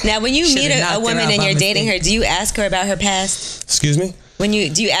spade. Now, when you meet a woman and you're dating her, do you ask her about her past? Excuse me?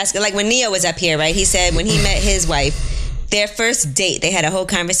 Do you ask her, like when Neo was up here, right? He said when he met his wife, their first date, they had a whole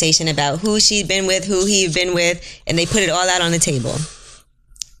conversation about who she'd been with, who he'd been with, and they put it all out on the table.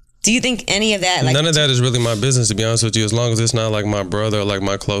 Do you think any of that? None of that is really my business, to be honest with you. As long as it's not like my brother or like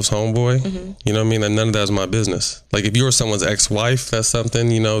my close homeboy, you know what I mean? And none of that is my business. Like if you were someone's ex-wife, that's something,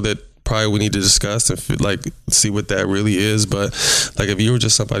 that probably we need to discuss and like see what that really is. But like if you were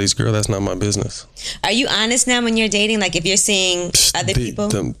just somebody's girl, that's not my business. Are you honest now when you're dating? Like if you're seeing other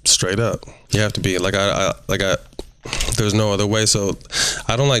people? Straight up. You have to be. Like I there's no other way. So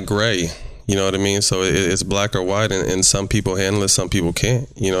I don't like gray. You know what I mean? So it's black or white, and some people handle it, some people can't.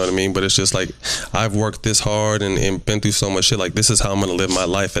 You know what I mean? But it's just like, I've worked this hard and been through so much shit. Like, this is how I'm going to live my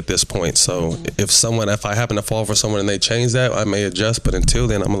life at this point. So if I happen to fall for someone and they change that, I may adjust. But until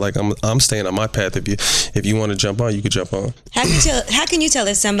then, I'm staying on my path. If you want to jump on, you can jump on. How can you tell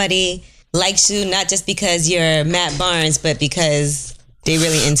if somebody likes you, not just because you're Matt Barnes, but because they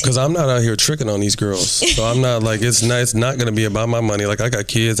really into you? Because I'm not out here tricking on these girls. So I'm not like, it's not going to be about my money. Like I got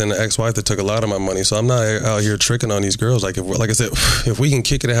kids and an ex-wife that took a lot of my money. So I'm not out here tricking on these girls. Like like I said, if we can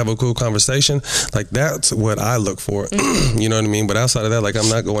kick it and have a cool conversation, like that's what I look for. You know what I mean? But outside of that, like I'm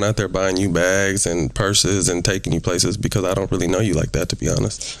not going out there buying you bags and purses and taking you places because I don't really know you like that, to be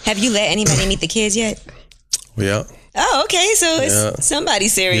honest. Have you let anybody meet the kids yet? Yeah. Oh, okay. So it's somebody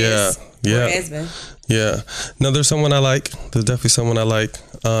serious. Yeah. Yeah. No, there's someone I like. There's definitely someone I like.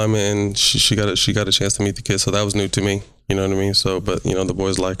 And she got a chance to meet the kids, so that was new to me. You know what I mean? So, but the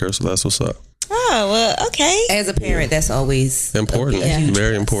boys like her, so that's what's up. Oh, well, okay. As a parent, that's always important.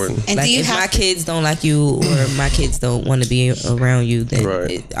 Very important. And like if my kids don't like you or my kids don't want to be around you,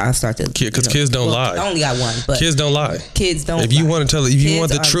 then I'll start to. Because kids don't lie. I only got one, but kids don't lie. Kids don't. If you want to tell, if you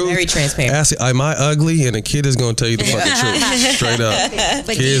want the truth, very transparent. Ask, am I ugly? And a kid is going to tell you the fucking truth, straight up.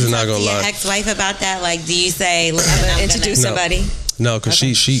 But kids are not going to lie. Your ex-wife about that? Like, do you say, "Look, I'm gonna introduce somebody"? No, because she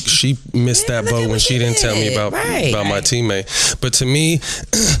missed that boat when she didn't tell me about my teammate. But to me,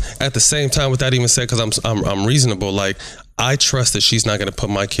 at the same time, without even saying, because I'm reasonable, like I trust that she's not going to put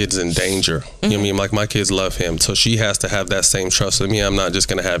my kids in danger. You know what I mean? Like my kids love him, so she has to have that same trust with me. I'm not just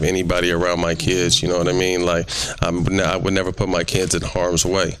going to have anybody around my kids. You know what I mean? Like I would never put my kids in harm's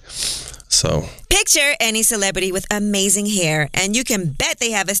way. So picture any celebrity with amazing hair, and you can bet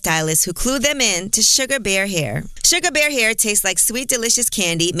they have a stylist who clued them in to Sugar Bear Hair. Sugar Bear Hair tastes like sweet, delicious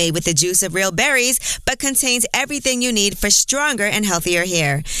candy made with the juice of real berries, but contains everything you need for stronger and healthier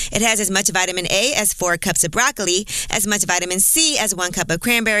hair. It has as much vitamin A as 4 cups of broccoli, as much vitamin C as 1 cup of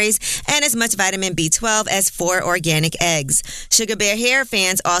cranberries, and as much vitamin B12 as 4 organic eggs. Sugar Bear Hair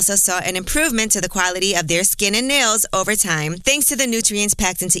fans also saw an improvement to the quality of their skin and nails over time, thanks to the nutrients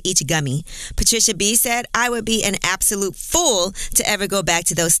packed into each gummy. Patricia B said, "I would be an absolute fool to ever go back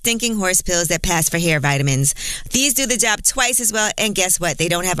to those stinking horse pills that pass for hair vitamins. These do the job twice as well, and guess what? They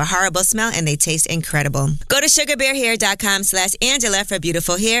don't have a horrible smell, and they taste incredible." Go to sugarbearhair.com/Angela for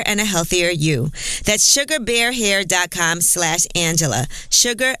beautiful hair and a healthier you. That's sugarbearhair.com/Angela.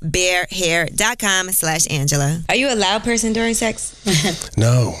 Sugarbearhair.com/Angela. Are you a loud person during sex?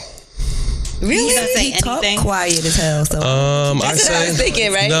 No. Really? You don't say He talk anything? quiet as hell. So That's what I was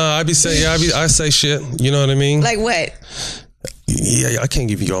thinking, right? No, I say shit. You know what I mean? Like what? Yeah, I can't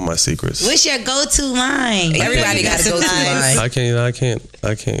give you all my secrets. What's your go-to line? everybody got to go to line. I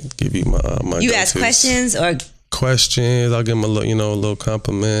can't give you my. You go-tos. ask questions or Questions. I'll give them a little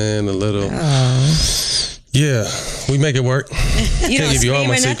compliment, a little. Yeah, we make it work. you don't scream or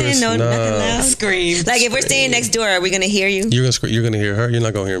nothing? secrets. No, nothing loud? Scream. Like if we're staying next door, are we going to hear you? You're gonna hear her. You're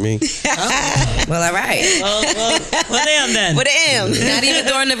not gonna hear me. Well, all right. Well, damn then. What am? Not even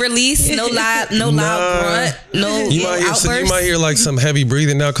during the release. No loud grunt. No outburst. You might hear like some heavy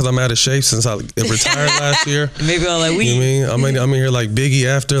breathing now because I'm out of shape since I retired last year. Maybe I'm like You know what I mean? I'm in here like Biggie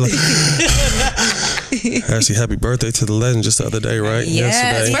after like. Actually, happy birthday to the legend just the other day, right? Yes.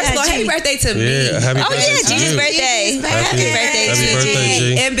 Yesterday. First of all, happy birthday to me. Yeah, happy birthday to G's you. birthday. Happy birthday,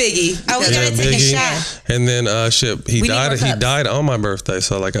 G. And Biggie. Oh, we gotta take a shot. And then he We need died. more He cups. died on my birthday,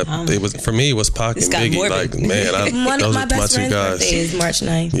 so like it was for me. It was Pac and got Biggie. morbid. Like man, One those of my are my best two friend's guys. birthday is March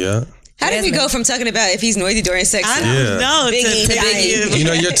 9th. Yeah. How did we go from talking about if he's noisy during sex? I to don't know. Biggie To dying? You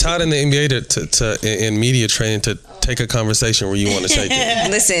know, you're taught in the NBA to in media training to take a conversation where you want to take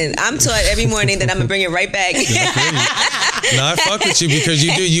it. Listen, I'm taught every morning that I'm gonna bring it right back. No, I fuck with you because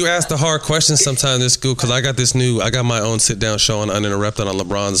you ask the hard questions sometimes in school. Because I got my own sit down show on Uninterrupted on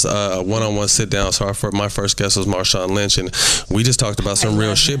LeBron's one-on-one sit down. So my first guest was Marshawn Lynch, and we just talked about some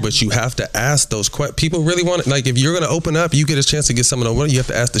real shit. But you have to ask those questions. People really want it. Like if you're gonna open up, you get a chance to get someone to. You have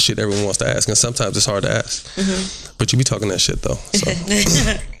to ask the shit everyone wants to ask, and sometimes it's hard to ask. Mm-hmm. But you be talking that shit though.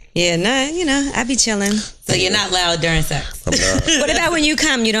 So. Yeah, nah, I be chilling. So you're not loud during sex. I'm not. What about when you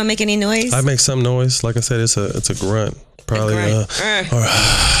come? You don't make any noise? I make some noise. Like I said, it's a grunt. Probably,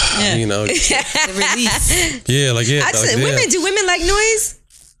 you know, The release. yeah, like yeah. Do women like noise?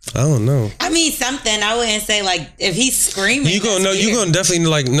 I don't know. I mean, something. I wouldn't say like if he's screaming. You gonna definitely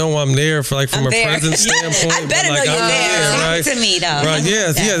like know I'm there for like from I'm a there. presence standpoint. I better but, like, know you're I'm there. right? To me though. Right?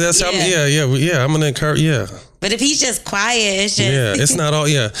 Yeah. That's how. Yeah. I'm gonna encourage. Yeah. But if he's just quiet, it's just It's not all.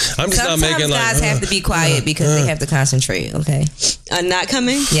 Yeah, I'm just Sometimes not making like. guys have to be quiet because they have to concentrate. Okay. Not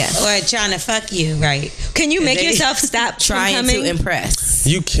coming? Yes. or trying to fuck you, right? Can you make yourself stop Trying from coming? to impress.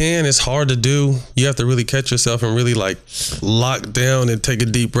 You can. It's hard to do. You have to really catch yourself and really like lock down and take a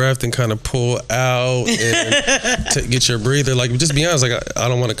deep breath and kind of pull out and get your breather. Like just be honest. Like I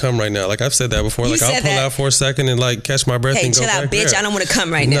don't want to come right now. Like I've said that before. You Like I'll said pull that. out for a second and like catch my breath Hey, and go chill out, back bitch. there. I don't want to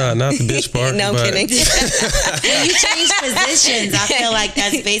come right now. Nah, not the bitch part. No, I'm but kidding. When you change positions, I feel like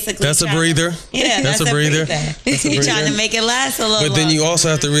that's basically That's a breather. Yeah, That's a breather. You're trying to make it last a little. But then you longer. also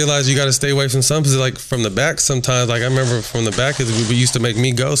have to realize you got to stay away from some positions, like from the back sometimes. Like I remember from the back, it used to make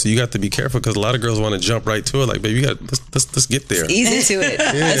me go, so you got to be careful because a lot of girls want to jump right to it. Like, baby, you got let's get there. Ease into it.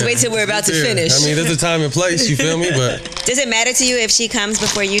 Let's wait till we're about to finish. I mean, there's a time and place, you feel me? But Does it matter to you if she comes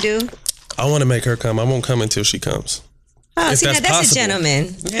before you do? I want to make her come. I won't come until she comes. Oh, If see, that's now that's possible. a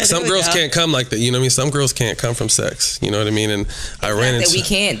gentleman. Yeah, Some there we girls go. can't come like that. You know what I mean? Some girls can't come from sex. You know what I mean? And I ran Not into that we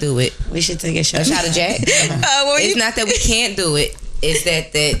can't do it. We should take a shot. A shot of Jack. It's not that we can't do it. It's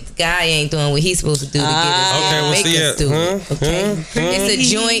that guy ain't doing what he's supposed to do to get us Okay, there, well, make see us it. do it. Okay,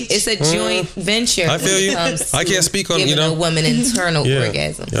 it's a joint venture. I feel when it you. comes I to can't speak on, giving you know. a woman internal Yeah,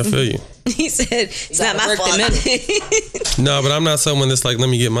 orgasm. I feel you. He said, it's not my work the fault. No, but I'm not someone that's like, let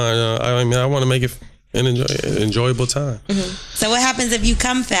me get mine. I mean, I want to make it an enjoyable time. So what happens if you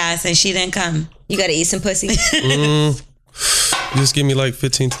come fast and she didn't come? You got to eat some pussy. Just give me like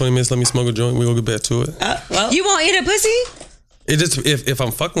 15, 20 minutes. Let me smoke a joint. We'll get back to it. Well, You won't eat a pussy? It just if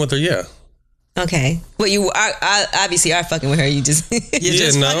I'm fucking with her, yeah. Okay. Well, you are obviously are fucking with her. You just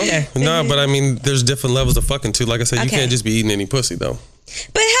just fucked her. no, but I mean, there's different levels of fucking too. Like I said, you Okay. can't just be eating any pussy though.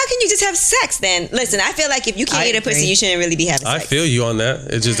 But how can you just have sex then? Listen, I feel like if you can't I eat a pussy, agree. you shouldn't really be having I sex. feel you on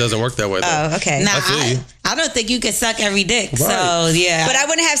that. It just doesn't work that way though. Oh, okay. Nah, I feel you. I don't think you could suck every dick. So Right. yeah. But I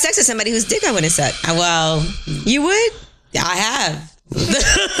wouldn't have sex with somebody whose dick I wouldn't suck. well, You would? I have. If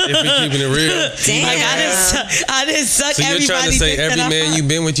we're keeping it real. Damn. Like I didn't suck So you're trying to everybody's say dick that every I man fucked. you've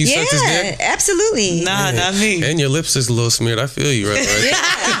been with, you sucked his Yeah, dick? absolutely. Nah, not me. And your lips is a little smeared. I feel you, right?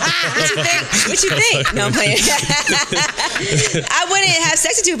 What you think? No, I'm playing. I wouldn't have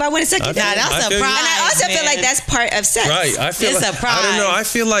sex with you if I wouldn't suck your dick. Nah, that's I a feel you. prize. And I also feel man. like that's part of sex. Right. I feel It's like, a prize. I don't know. I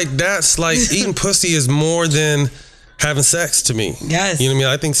feel like that's like eating pussy is more than having sex to me. Yes. You know what I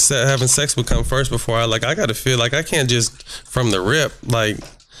mean? I think having sex would come first before I got to feel like I can't just from the rip like.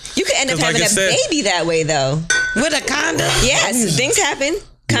 You could end up 'Cause like having I a said- baby that way, though. With a condom. Yes, things happen.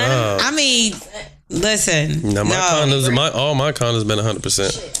 Condom. I mean, listen. No, my no. condoms, all my condoms been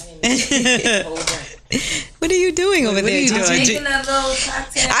 100%. What are you doing over there? you Gigi? doing? Making a little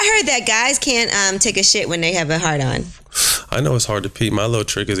cocktail. I heard that guys can't take a shit when they have a hard on. I know it's hard to pee. My little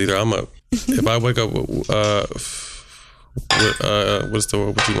trick is either if I wake up with, what's the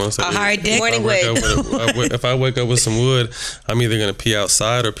word? What you want to say? A hard dick? Morning wood. If I wake up with some wood, I'm either gonna pee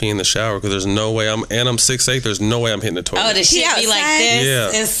outside or pee in the shower because there's no way I'm 6'8". There's no way I'm hitting the toilet. Oh, the shit be like outside? this.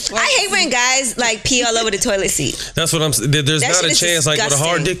 Yeah. It's I hate when guys like pee all over the toilet seat. That's what I'm saying. There's That not shit a is chance. Like with a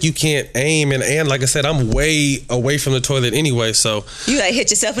hard disgusting. dick, you can't aim and like I said, I'm way away from the toilet anyway. So You like hit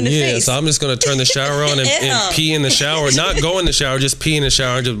yourself in the yeah, face. so I'm just gonna turn the shower on and Ew. pee in the shower. Not go in the shower, just pee in the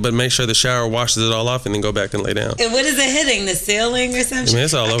shower. But make sure the shower washes it all off and then go back and lay down. And what is it hitting? The ceiling or something? I mean,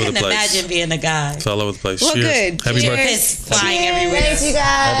 it's all over the place. Imagine being a guy. It's all over the place. Well, Cheers. good. Happy Cheers. birthday. Piss flying everywhere. you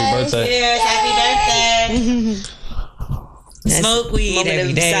guys. Happy birthday. Cheers. Happy birthday. Smoke weed Moment every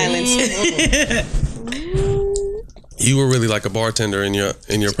of day. silence. You were really like a bartender in your past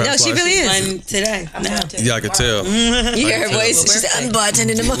life. No, she really is. One today. No. Yeah, I could tell. You hear her voice. She said, "I'm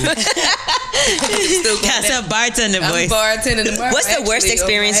bartending tomorrow." That's a bartender voice. Bartending tomorrow. What's the worst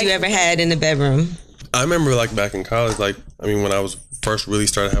experience you ever had in the bedroom? I remember like back in college, like when I was first really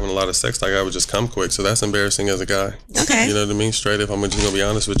started having a lot of sex, like I would just come quick. So that's embarrassing as a guy. Okay. You know what I mean? Straight up, I'm just gonna be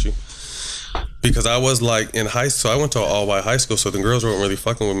honest with you. Because I was like in high school, I went to an all-white high school, so the girls weren't really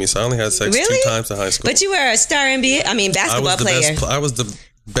fucking with me. So I only had sex 2 times in high school. But you were a star basketball player. I was the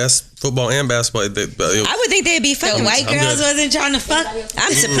best football and basketball. I would think they'd be fucking. White girls wasn't trying to fuck.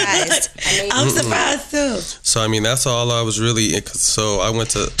 I'm surprised. I'm surprised too. So that's all I was really. So I went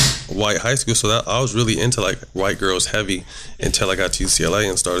to white high school, so that I was really into like white girls heavy until I got to UCLA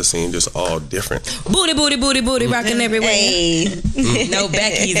and started seeing just all different booty rocking everywhere. Hey. No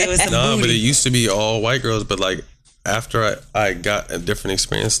Becky's. It was some but booty. it used to be all white girls. But like after I got a different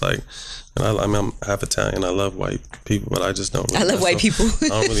experience, like. And I'm half Italian. I love white people, but I just don't. Really I love white people. I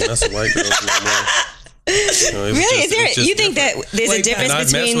don't really mess with white girls no more. Really? You think that there's a difference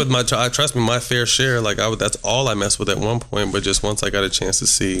between? I mess with trust me, my fair share. Like that's all I messed with at one point. But just once I got a chance to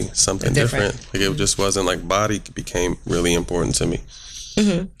see something different, like it just wasn't like body became really important to me.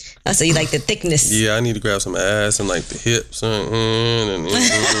 Mm-hmm. Oh, so you like the thickness? Yeah, I need to grab some ass and like the hips. Does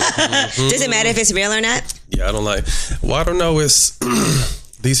it matter if it's real or not? Yeah, I don't like. Well, I don't know. It's.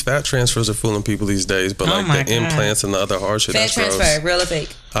 These fat transfers are fooling people these days, but like the implants and the other hard shit. Fat transfer, real or fake?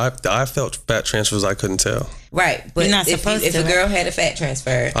 I felt fat transfers I couldn't tell. Right, but you're not supposed if a girl had a fat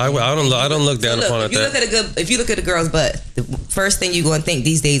transfer, I don't look down upon it. If you look at a girl's butt, the first thing you're going to think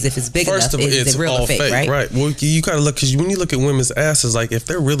these days, if it's big enough, is it real or fake, right? Right. Well, you gotta look because when you look at women's asses, like if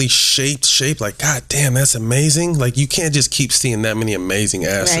they're really shaped, like God damn, that's amazing. Like you can't just keep seeing that many amazing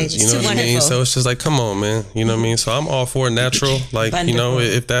asses. Right, you know what I mean? So it's just like, come on, man. You know what I mean? So I'm all for natural, like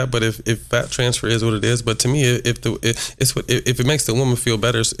if fat transfer is what it is. But to me, if it makes the woman feel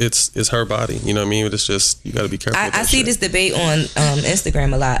better, it's her body. You know what I mean? It's just you got to be careful. I see this debate on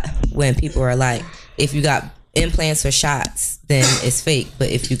Instagram a lot when people are like, if you got implants or shots, then it's fake.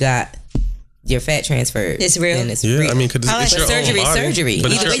 But if you got your fat transferred, it's real. Then it's real. I mean, because it's your own body. Surgery.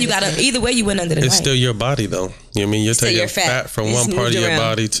 Either way, you went under the knife. It's still your body, though. You know what I mean? You're taking fat from one part of your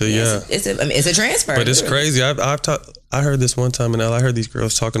body to It's a transfer. But it's crazy. I heard this one time in LA. I heard these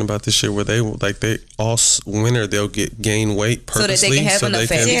girls talking about this shit where they all winter they'll gain weight purposely so that they can have enough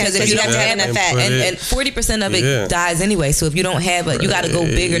fat. Because if you don't have enough fat, and 40% of it dies anyway. So if you don't have it, you got to go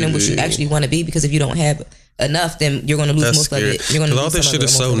bigger than what you actually want to be. Because if you don't have enough, then you're going to lose most of it. You're going to lose all this shit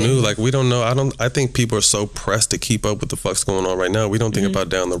is so new. Like we don't know. I think people are so pressed to keep up with the fuck's going on right now. We don't think about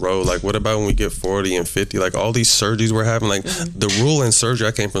down the road. Like what about when we get 40 and 50? Like all these surgeries we're having. Like the rule in surgery.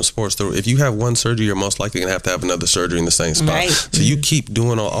 I came from sports. If you have one surgery, you're most likely gonna have to have another surgery in the same spot. Right. So you keep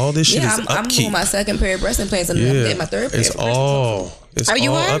doing all this shit. I'm doing my second pair of breast implants and I'm getting my third pair. It's all. It's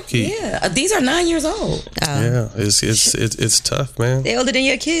all upkeep. Yeah, these are 9 years old. Yeah, it's tough, man. They're older than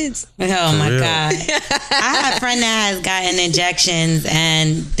your kids. Oh my God! I have a friend that has gotten injections,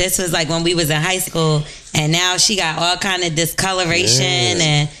 and this was like when we was in high school, and now she got all kind of discoloration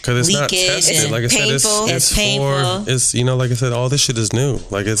and leakage. And like I painful. Said, it's painful. It's like I said, all this shit is new.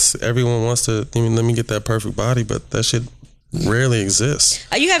 Like everyone wants to. Let me get that perfect body, but that shit rarely exists.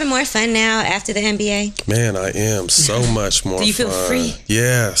 Are you having more fun now after the NBA? Man, I am so much more. Do you feel free?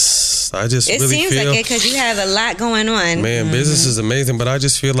 Yes, I just. It really seems feel, like it because you have a lot going on. Man, business is amazing, but I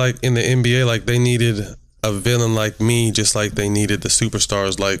just feel like in the NBA, like they needed a villain like me, just like they needed the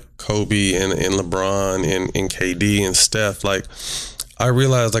superstars like Kobe and LeBron and KD and Steph. Like I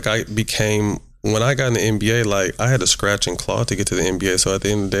realized, like I became. When I got in the NBA, like I had to scratch and claw to get to the NBA. So at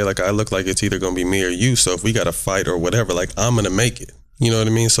the end of the day, like I look like it's either going to be me or you. So if we got a fight or whatever, like I'm going to make it. You know what I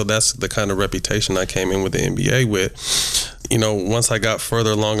mean? So that's the kind of reputation I came in with the NBA with. You know, once I got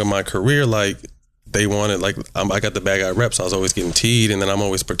further along in my career, like they wanted, like I got the bad guy reps. I was always getting teed, and then I'm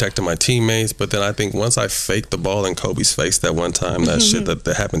always protecting my teammates. But then I think once I faked the ball in Kobe's face that one time, that shit that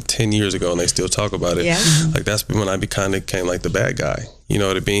happened 10 years ago, and they still talk about it. Yeah. Like that's when I kind of became like the bad guy. You know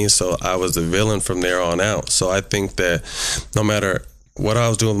what I mean? So I was the villain from there on out. So I think that no matter what I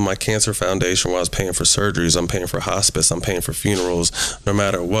was doing with my cancer foundation, where I was paying for surgeries, I'm paying for hospice, I'm paying for funerals, no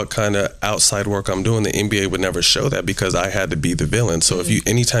matter what kind of outside work I'm doing, the NBA would never show that because I had to be the villain. So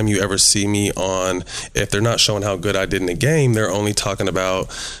anytime you ever see me on, if they're not showing how good I did in the game, they're only talking about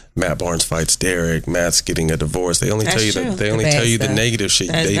Matt Barnes fights Derek, Matt's getting a divorce. They only tell you the negative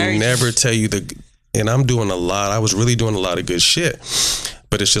shit. They never tell you and I'm doing a lot. I was really doing a lot of good shit.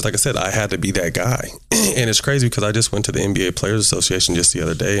 But it's just like I said, I had to be that guy. And it's crazy because I just went to the NBA Players Association just the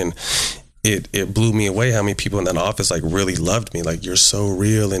other day, and it blew me away how many people in that office like really loved me. Like, you're so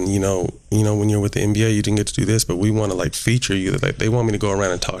real, and you know when you're with the NBA, you didn't get to do this, but we want to like feature you. Like, they want me to go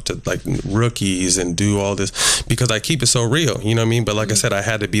around and talk to like rookies and do all this because I keep it so real. You know what I mean? But like I said, I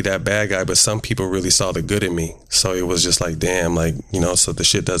had to be that bad guy. But some people really saw the good in me, so it was just like, damn, like, so the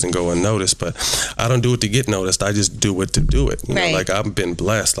shit doesn't go unnoticed. But I don't do it to get noticed. I just do it to do it. You know, like, I've been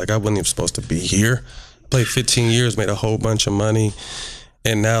blessed. Like, I wasn't even supposed to be here. Played 15 years, made a whole bunch of money.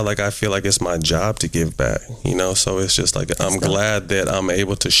 And now, like, I feel like it's my job to give back, so it's just like, I'm glad that I'm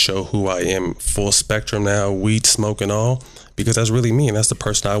able to show who I am, full spectrum now, weed, smoke, and all, because that's really me, and that's the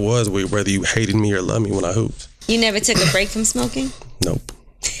person I was, whether you hated me or loved me when I hooped. You never took a break from smoking? Nope.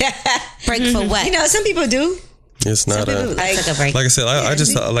 Break for what? Some people do. It's not like I said, I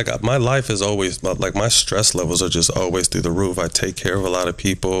just like, my life is always like, my stress levels are just always through the roof. I take care of a lot of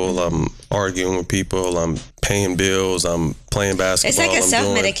people. I'm arguing with people. I'm paying bills. I'm playing basketball. It's like a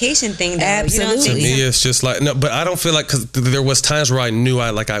self-medication thing, though. Absolutely. To me, it's just like, no, but I don't feel like, because there was times where I knew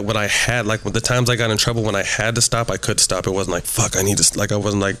what I had, like the times I got in trouble when I had to stop, I could stop. It wasn't like, fuck, I need to, like, I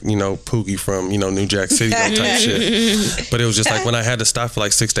wasn't like, Pookie from, New Jack City type shit. But it was just like, when I had to stop for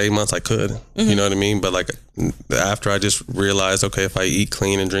like 6 to 8 months, I could. You know what I mean? But like, after I just realized, okay, if I eat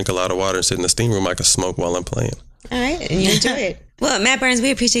clean and drink a lot of water and sit in the steam room, I can smoke while I'm playing. All right, and you enjoy it. Well, Matt Burns,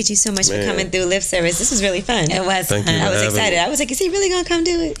 we appreciate you so much for coming through Live Service. This was really fun. It was. Thank you. I was excited. I was like, is he really going to come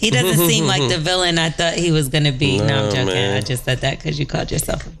do it? He doesn't seem like the villain I thought he was going to be. No, I'm joking. Man. I just said that because you called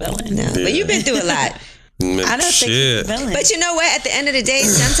yourself a villain. No, but you've been through a lot. I don't think he's a villain. But you know what? At the end of the day,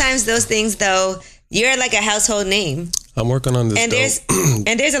 sometimes those things, though, you're like a household name. I'm working on this.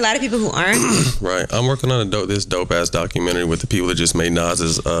 And there's a lot of people who aren't. Right. I'm working on this dope ass documentary with the people that just made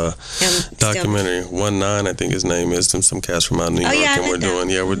Nas's documentary. 19, I think his name is. Some cats from out of New York,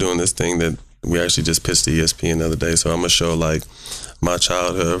 and we're doing this thing that we actually just pitched to ESPN the other day. So I'm gonna show like my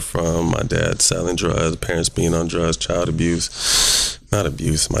childhood from my dad selling drugs, parents being on drugs, child abuse. Not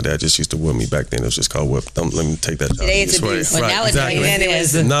abuse. My dad just used to whip me back then. It was just called whip. Let me take that. Today it's abuse. Well, now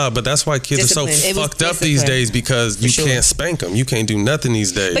it's Nah, but that's why kids are so fucked up these days, because you can't spank them. You can't do nothing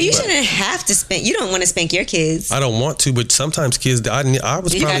these days. But you shouldn't have to spank. You don't want to spank your kids. I don't want to, but sometimes kids, I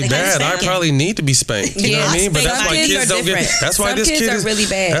was probably bad. I probably need to be spanked. You know what I mean? But that's why kids don't get. That's why this kid is really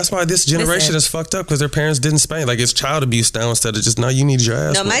bad. That's why this generation is fucked up, because their parents didn't spank. Like, it's child abuse now instead of just, no, you need your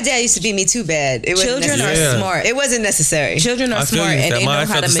ass. No, my dad used to beat me too bad. Children are smart. It wasn't necessary. Children are smart, and they know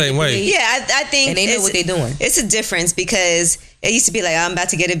how to manipulate. Yeah, I think, and they know what they're doing. It's a difference, because it used to be like, I'm about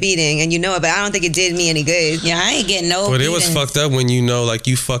to get a beating, and it, but I don't think it did me any good. Yeah, I ain't getting no. But it was fucked up when like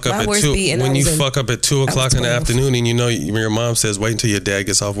you fuck up at 2. When you fuck up at 2 o'clock in the afternoon, and your mom says, wait until your dad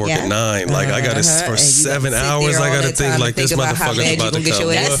gets off work at 9. Like, I got to for 7 hours. I got to think like this motherfucker's about to come.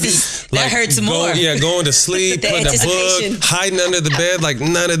 That hurts more. Going to sleep, putting a book, hiding under the bed. Like,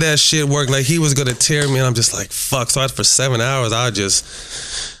 none of that shit worked. Like, he was gonna tear me, and I'm just like, fuck. So for 7 hours,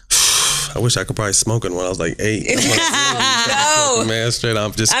 I wish I could probably smoke it when I was like 8. No, man, straight.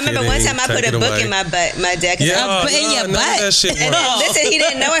 I'm just. I remember one time I put a book in my butt. My dad. In your butt. That shit and then, listen, he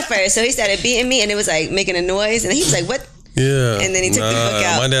didn't know it first, so he started beating me, and it was like making a noise, and he was like, "What?" Yeah. And then he took the book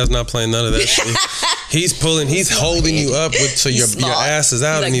out. My dad's not playing none of that shit. He's holding you up so your ass is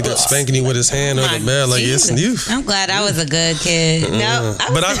out, and he's spanking you with his hand on the bed. Like, it's you. I'm glad I was a good kid. No,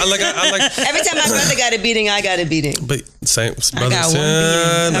 but I like every time my brother got a beating, I got a beating. But same brother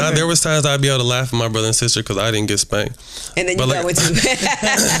and sister. There was times I'd be able to laugh at my brother and sister because I didn't get spanked. And then you got one too.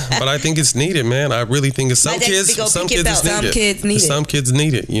 But I think it's needed, man. I really think it's some kids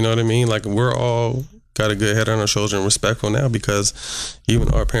need it. You know what I mean? Like, we're all got a good head on our shoulders and respectful now, because even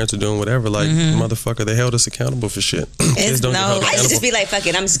our parents are doing whatever. Like, motherfucker, they held us accountable for shit. Kids don't get held accountable. I used to just be like, fuck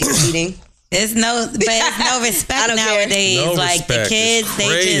it, I'm just getting beating. It's no respect nowadays. No like respect. The kids,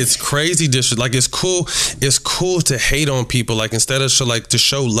 it's crazy. Like, it's cool. It's cool to hate on people. Like, instead of to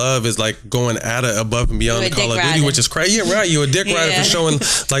show love is like going above and beyond the Call of Duty, which is crazy. Yeah, right. You're a dick rider for showing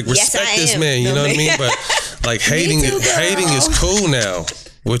like respect this man. You know what I mean? But like hating is cool now.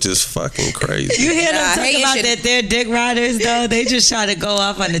 Which is fucking crazy. You hear them talk about that they're dick riders, though? They just try to go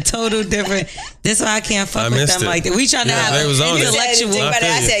off on a total different. This is why I can't fuck with them like that. We trying to have intellectual.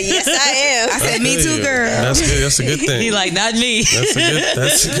 I said, yes, I am. I said, me too, girl. That's good. That's a good thing. He like, not me.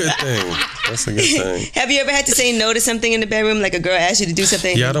 That's a good thing. That's a good thing. Have you ever had to say no to something in the bedroom, like a girl asked you to do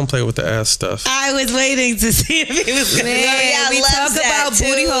something? Yeah, I don't play with the ass stuff. I was waiting to see if he was going to. We talk about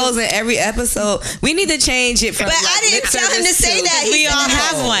booty holes in every episode. We need to change it from. But I didn't tell him to say that. We all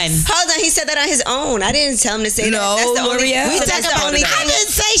have one. Hold on, he said that on his own. I didn't tell him to say that. That's the only. We talk about only. I didn't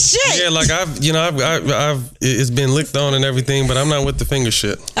say shit. Yeah, like I've you know, it's been licked on and everything, but I'm not with the finger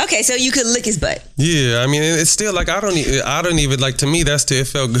shit. Okay, so you could lick his butt. Yeah, I mean, it's still like I don't even like, to me that's still, it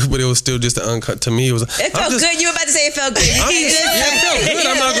felt good, but it was still just an uncut. To me, it was. It felt good. You were about to say it felt good. It felt good.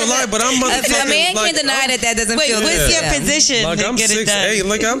 I'm not gonna lie, but I'm motherfucking. A man can't deny that doesn't feel good. What's your position like, to get it done?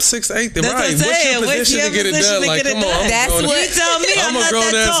 Like I'm 6'8", right? What's your position to get it done? Like, come on. That's what you tell me. I'm not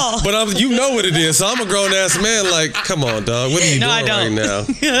grown that ass, tall. but you know what it is. So I'm a grown ass man. Like, come on, dog. What are you doing right now?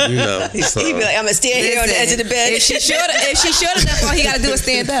 You know. So. He'd be like, I'm gonna stand here on the edge of the bed. If she short enough, all he gotta do is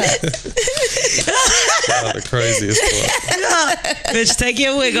stand up. The craziest one. Bitch, take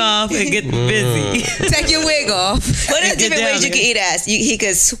your wig off and get busy. Take your wig off. What are different ways you can eat ass? He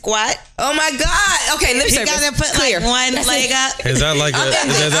could squat. Oh my God. Okay, lip You service. gotta put like one leg up. Is that like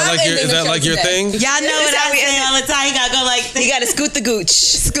your thing? Y'all know what I say all the time. You gotta go like this. You gotta scoot the gooch.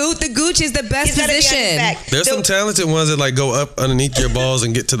 Scoot the gooch is the best He's gotta be on his position. back. There's some talented ones that like go up underneath your balls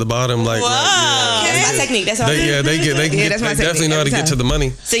and get to the bottom. Like, That's my technique. That's all. they that's my definitely know how to technique get to the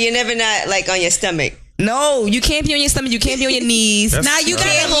money. So you're never not like on your stomach. No, you can't be on your stomach. You can't be on your knees. Now you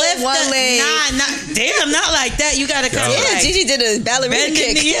gotta lift one leg. Damn, not like that. You gotta kind of Yeah, like Gigi did a ballerina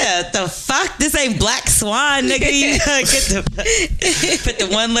kick. Yeah, the fuck? This ain't Black Swan, nigga. You gotta put the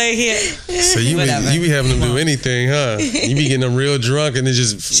one leg here. So you be having them do anything, huh? You be getting them real drunk and then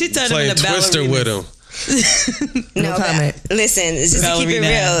just playing Twister with them. No comment. Listen, just to keep it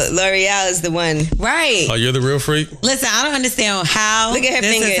real, L'Oreal is the one. Right. Oh, you're the real freak? Listen, I don't understand how. Look at her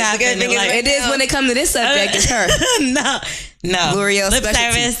fingers. Look at her fingers. Like, it is when it comes to this subject. It's her. No. L'Oreal lip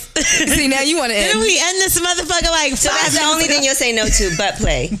specialty. service. See, now you want to end. Didn't we end this motherfucker like So that's the only thing you'll say no to, butt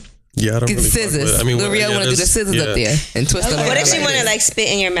play. Yeah, I don't Get really scissors. I mean, L'Oreal want to do the scissors up there and twist them. What if she want to like spit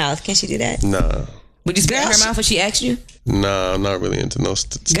in your mouth? Can she do that? Nah. Would you spit in her mouth if she asked you? Nah, I'm not really into no.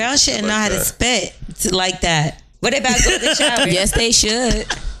 Girls shouldn't know how to spit like that. What about golden shower? Yes, they should.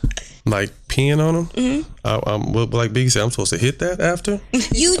 Like peeing on them? Mm-hmm. Like Biggie said, I'm supposed to hit that after?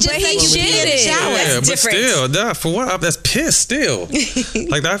 You just he should it. Yeah, but different. still, for what? That's piss still.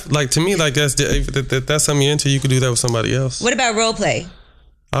 Like that, like to me, like that's something you're into. You could do that with somebody else. What about role play?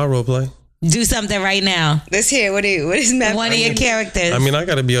 I'll role play. Do something right now. Let's hear. What is Matt? One of your characters. I mean, I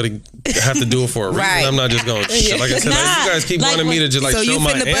got to be able to have to do it for a reason. Right. I'm not just going. Like I said, like, you guys keep wanting me to just like so show you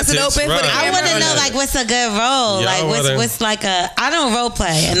my finna bust antics. it open for the Right. I want to know like what's a good role. Yeah, like what's like a. I don't role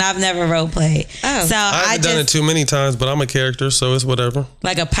play, and I've never role played. Oh. So I haven't done it too many times, but I'm a character, so it's whatever.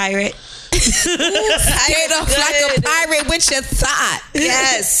 like a pirate. Get off like a pirate with your thought.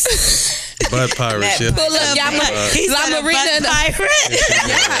 Yes. Butt pirate shit. Pull up, He's La not a Marina. butt pirate.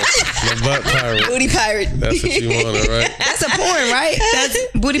 The butt pirate. Booty pirate. That's what you want, right? That's a porn, right? That's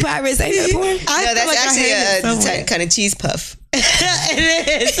booty pirates. Ain't that a porn? No, that's actually a kind of cheese puff.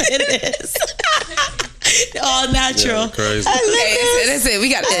 It is. All natural. Yeah, crazy. Okay, that's it. We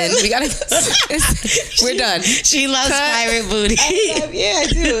got to end. We're done. She loves pirate booty. Yeah, I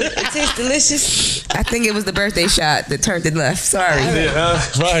do. It tastes delicious. I think it was the birthday shot that turned it left. Sorry.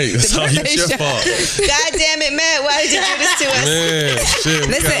 Right. So it's your shot. fault. God damn it, Matt. Why did you do this to us? Man, shit.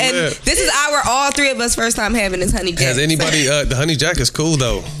 we Listen, got and lit. this is all three of us first time having this honey jack. Has anybody? The honey jack is cool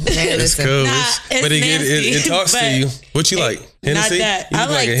though. It's listen. cool. Nah, but it talks to you. What you like? Hennessy? that. You I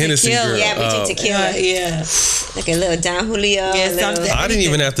look like a Hennessy tequila. girl. Yeah, we drink tequila. Yeah. Like a little Don Julio. Yeah, a little- something. I didn't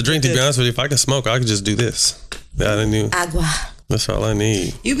even have to drink, to be honest with you. If I could smoke, I could just do this. I didn't even. Agua. That's all I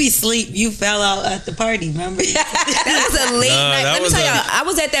need. You be sleep. You fell out at the party. Remember? That was a late night. that Let me was tell a- y'all, I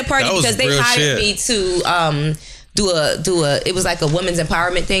was at that party that was because they real hired shit. me to do a it was like a women's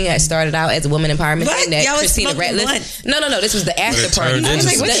empowerment thing that started out as a woman empowerment What? thing that Y'all was Christina smoking Ratliff. blunt? No, this was the after it party. turned into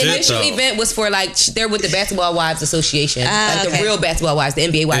some The shit, initial though. event was for like they're with the Basketball Wives Association, like okay. the real Basketball Wives, the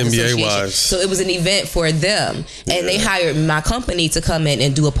NBA Wives NBA Association. wives. So it was an event for them, and they hired my company to come in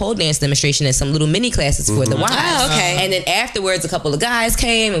and do a pole dance demonstration and some little mini classes for the wives. Oh, okay. And then afterwards, a couple of guys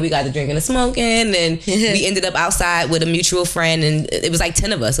came and we got to drinking and smoking, and we ended up outside with a mutual friend, and it was like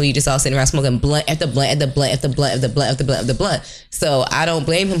 10 of us. So we just all sitting around smoking blunt after blunt after blunt after blunt after blunt after blunt after blunt. So I don't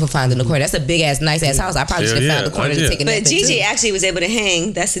blame him for finding the corner. That's a big ass, nice ass house. I probably should have found the corner to take a nap But in, Gigi too. actually was able to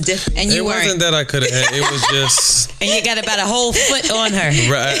hang. That's the difference. And you It wasn't weren't. that I could have had. It was just. And you got about a whole foot on her.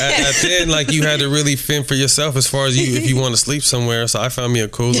 Right, at the end, like you had to really fend for yourself as far as if you want to sleep somewhere. So I found me a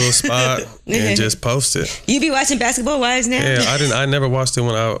cool little spot and just posted. You be watching Basketball Wives now? Yeah, I never watched it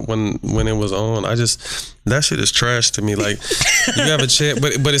when it was on. I just That shit is trash to me. Like, you have a chance,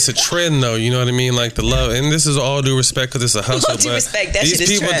 but it's a trend though. You know what I mean? Like the love, and this is all due respect because it's a hustle. All due respect, that these shit is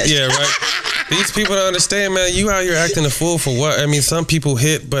people, trash. yeah, right. These people don't understand, man. You out here acting a fool for what? I mean, some people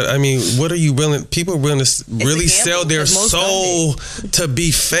hit, but I mean, what are you willing? People are willing to really sell their soul to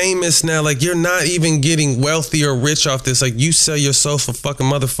be famous now. Like, you're not even getting wealthy or rich off this. Like, you sell your soul for fucking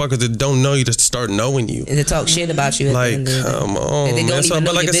motherfuckers that don't know you to start knowing you and to talk shit about you. Like, come on, man. So,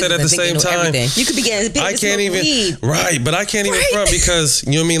 but like I said, at the same time, you could be getting paid. I can't even but I can't even front because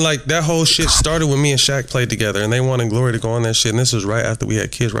you know what I mean. Like that whole shit started when me and Shaq played together, and they wanted Gloria to go on that shit. And this was right after we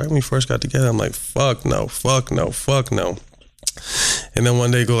had kids, right when we first got together. I'm like, fuck no. And then one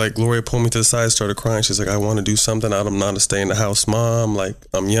day, Gloria pulled me to the side, started crying. She's like, I want to do something. I'm not a stay in the house mom. Like,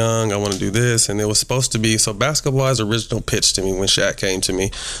 I'm young. I want to do this. And it was supposed to be, so basketball's original pitch to me when Shaq came to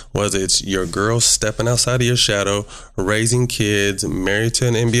me was it's your girl stepping outside of your shadow, raising kids, married to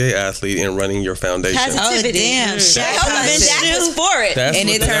an NBA athlete, and running your foundation. Positivity. Oh, damn. Shaq was for it. And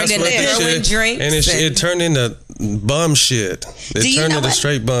it turned into heroin drinks. And it turned into bum shit. It turned into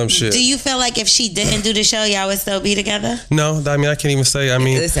straight bum shit. Do you feel like if she didn't do the show, y'all would still be together? No, I mean, I can't even say. I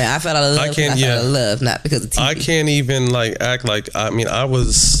mean, listen, I fell out of love. I fell out of love, not because of TV. I can't even act like. I mean, I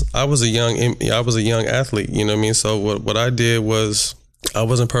was a young athlete. You know what I mean? So what I did was, I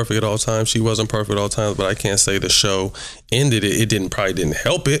wasn't perfect at all times. She wasn't perfect at all times. But I can't say the show ended it. It probably didn't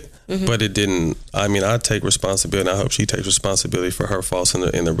help it. But it didn't. I mean, I take responsibility, and I hope she takes responsibility for her faults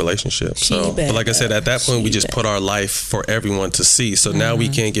in the relationship. So, but like I said, at that point, we just put our life for everyone to see. So now we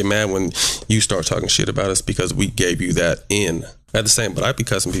can't get mad when you start talking shit about us because we gave you that in. At the same, but I be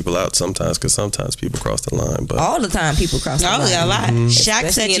cussing people out sometimes because sometimes people cross the line. But all the time, people cross the line. Oh, a lot. Shaq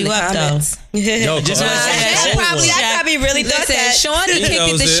set you up though. Yo, I probably really thought that. Shawty kicked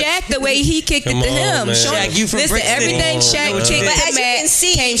it to Shaq the way he kicked it to him. Shaq, you from listen, everything Shaq kicked to Matt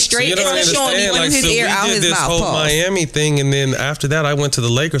came straight to Shawty when his ear out his mouth. We did this whole Miami thing, and then after that, I went to the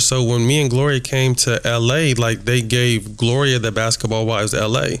Lakers. So when me and Gloria came to LA, they gave Gloria the Basketball Wives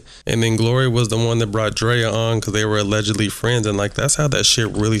LA, and then Gloria was the one that brought Drea on because they were allegedly friends, and that's how that shit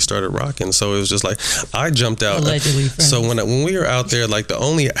really started rocking. So it was just I jumped out. Allegedly friends. So when we were out there, the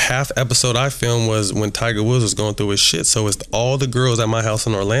only half episode I filmed was when Tiger Woods was going through his shit. So it's all the girls at my house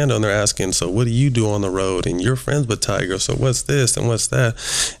in Orlando, and they're asking, so what do you do on the road? And you're friends with Tiger, so what's this and what's that?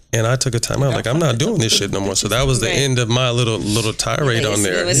 And I took a time out, I'm not doing this shit no more. So that was the end of my little tirade on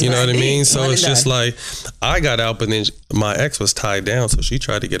there. You know what I mean? So it's just I got out, but then my ex was tied down, so she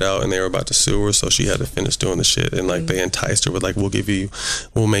tried to get out, and they were about to sue her, so she had to finish doing the shit. And they enticed her with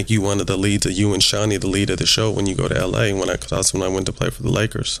we'll make you one of the leads, of you and Shawnee, the lead of the show when you go to LA. Because that's when I went to play for the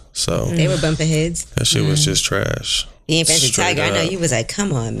Lakers. So they were bumping heads. That shit was just trash. Being friends with Tiger, I know you was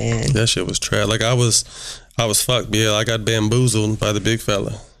come on, man. That shit was trash. I was fucked. Yeah, I got bamboozled by the big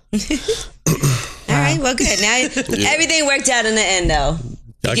fella. All right, well, good. Now everything worked out in the end, though.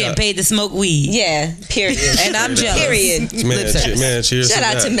 You getting paid to smoke weed. Yeah, period. And I'm jealous. Period. Man, cheers. Shout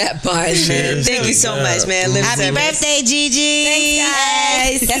out to Matt Barnes, man. Thank you so much, man. Happy birthday, Gigi.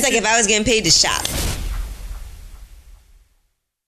 Thanks, guys. That's like if I was getting paid to shop.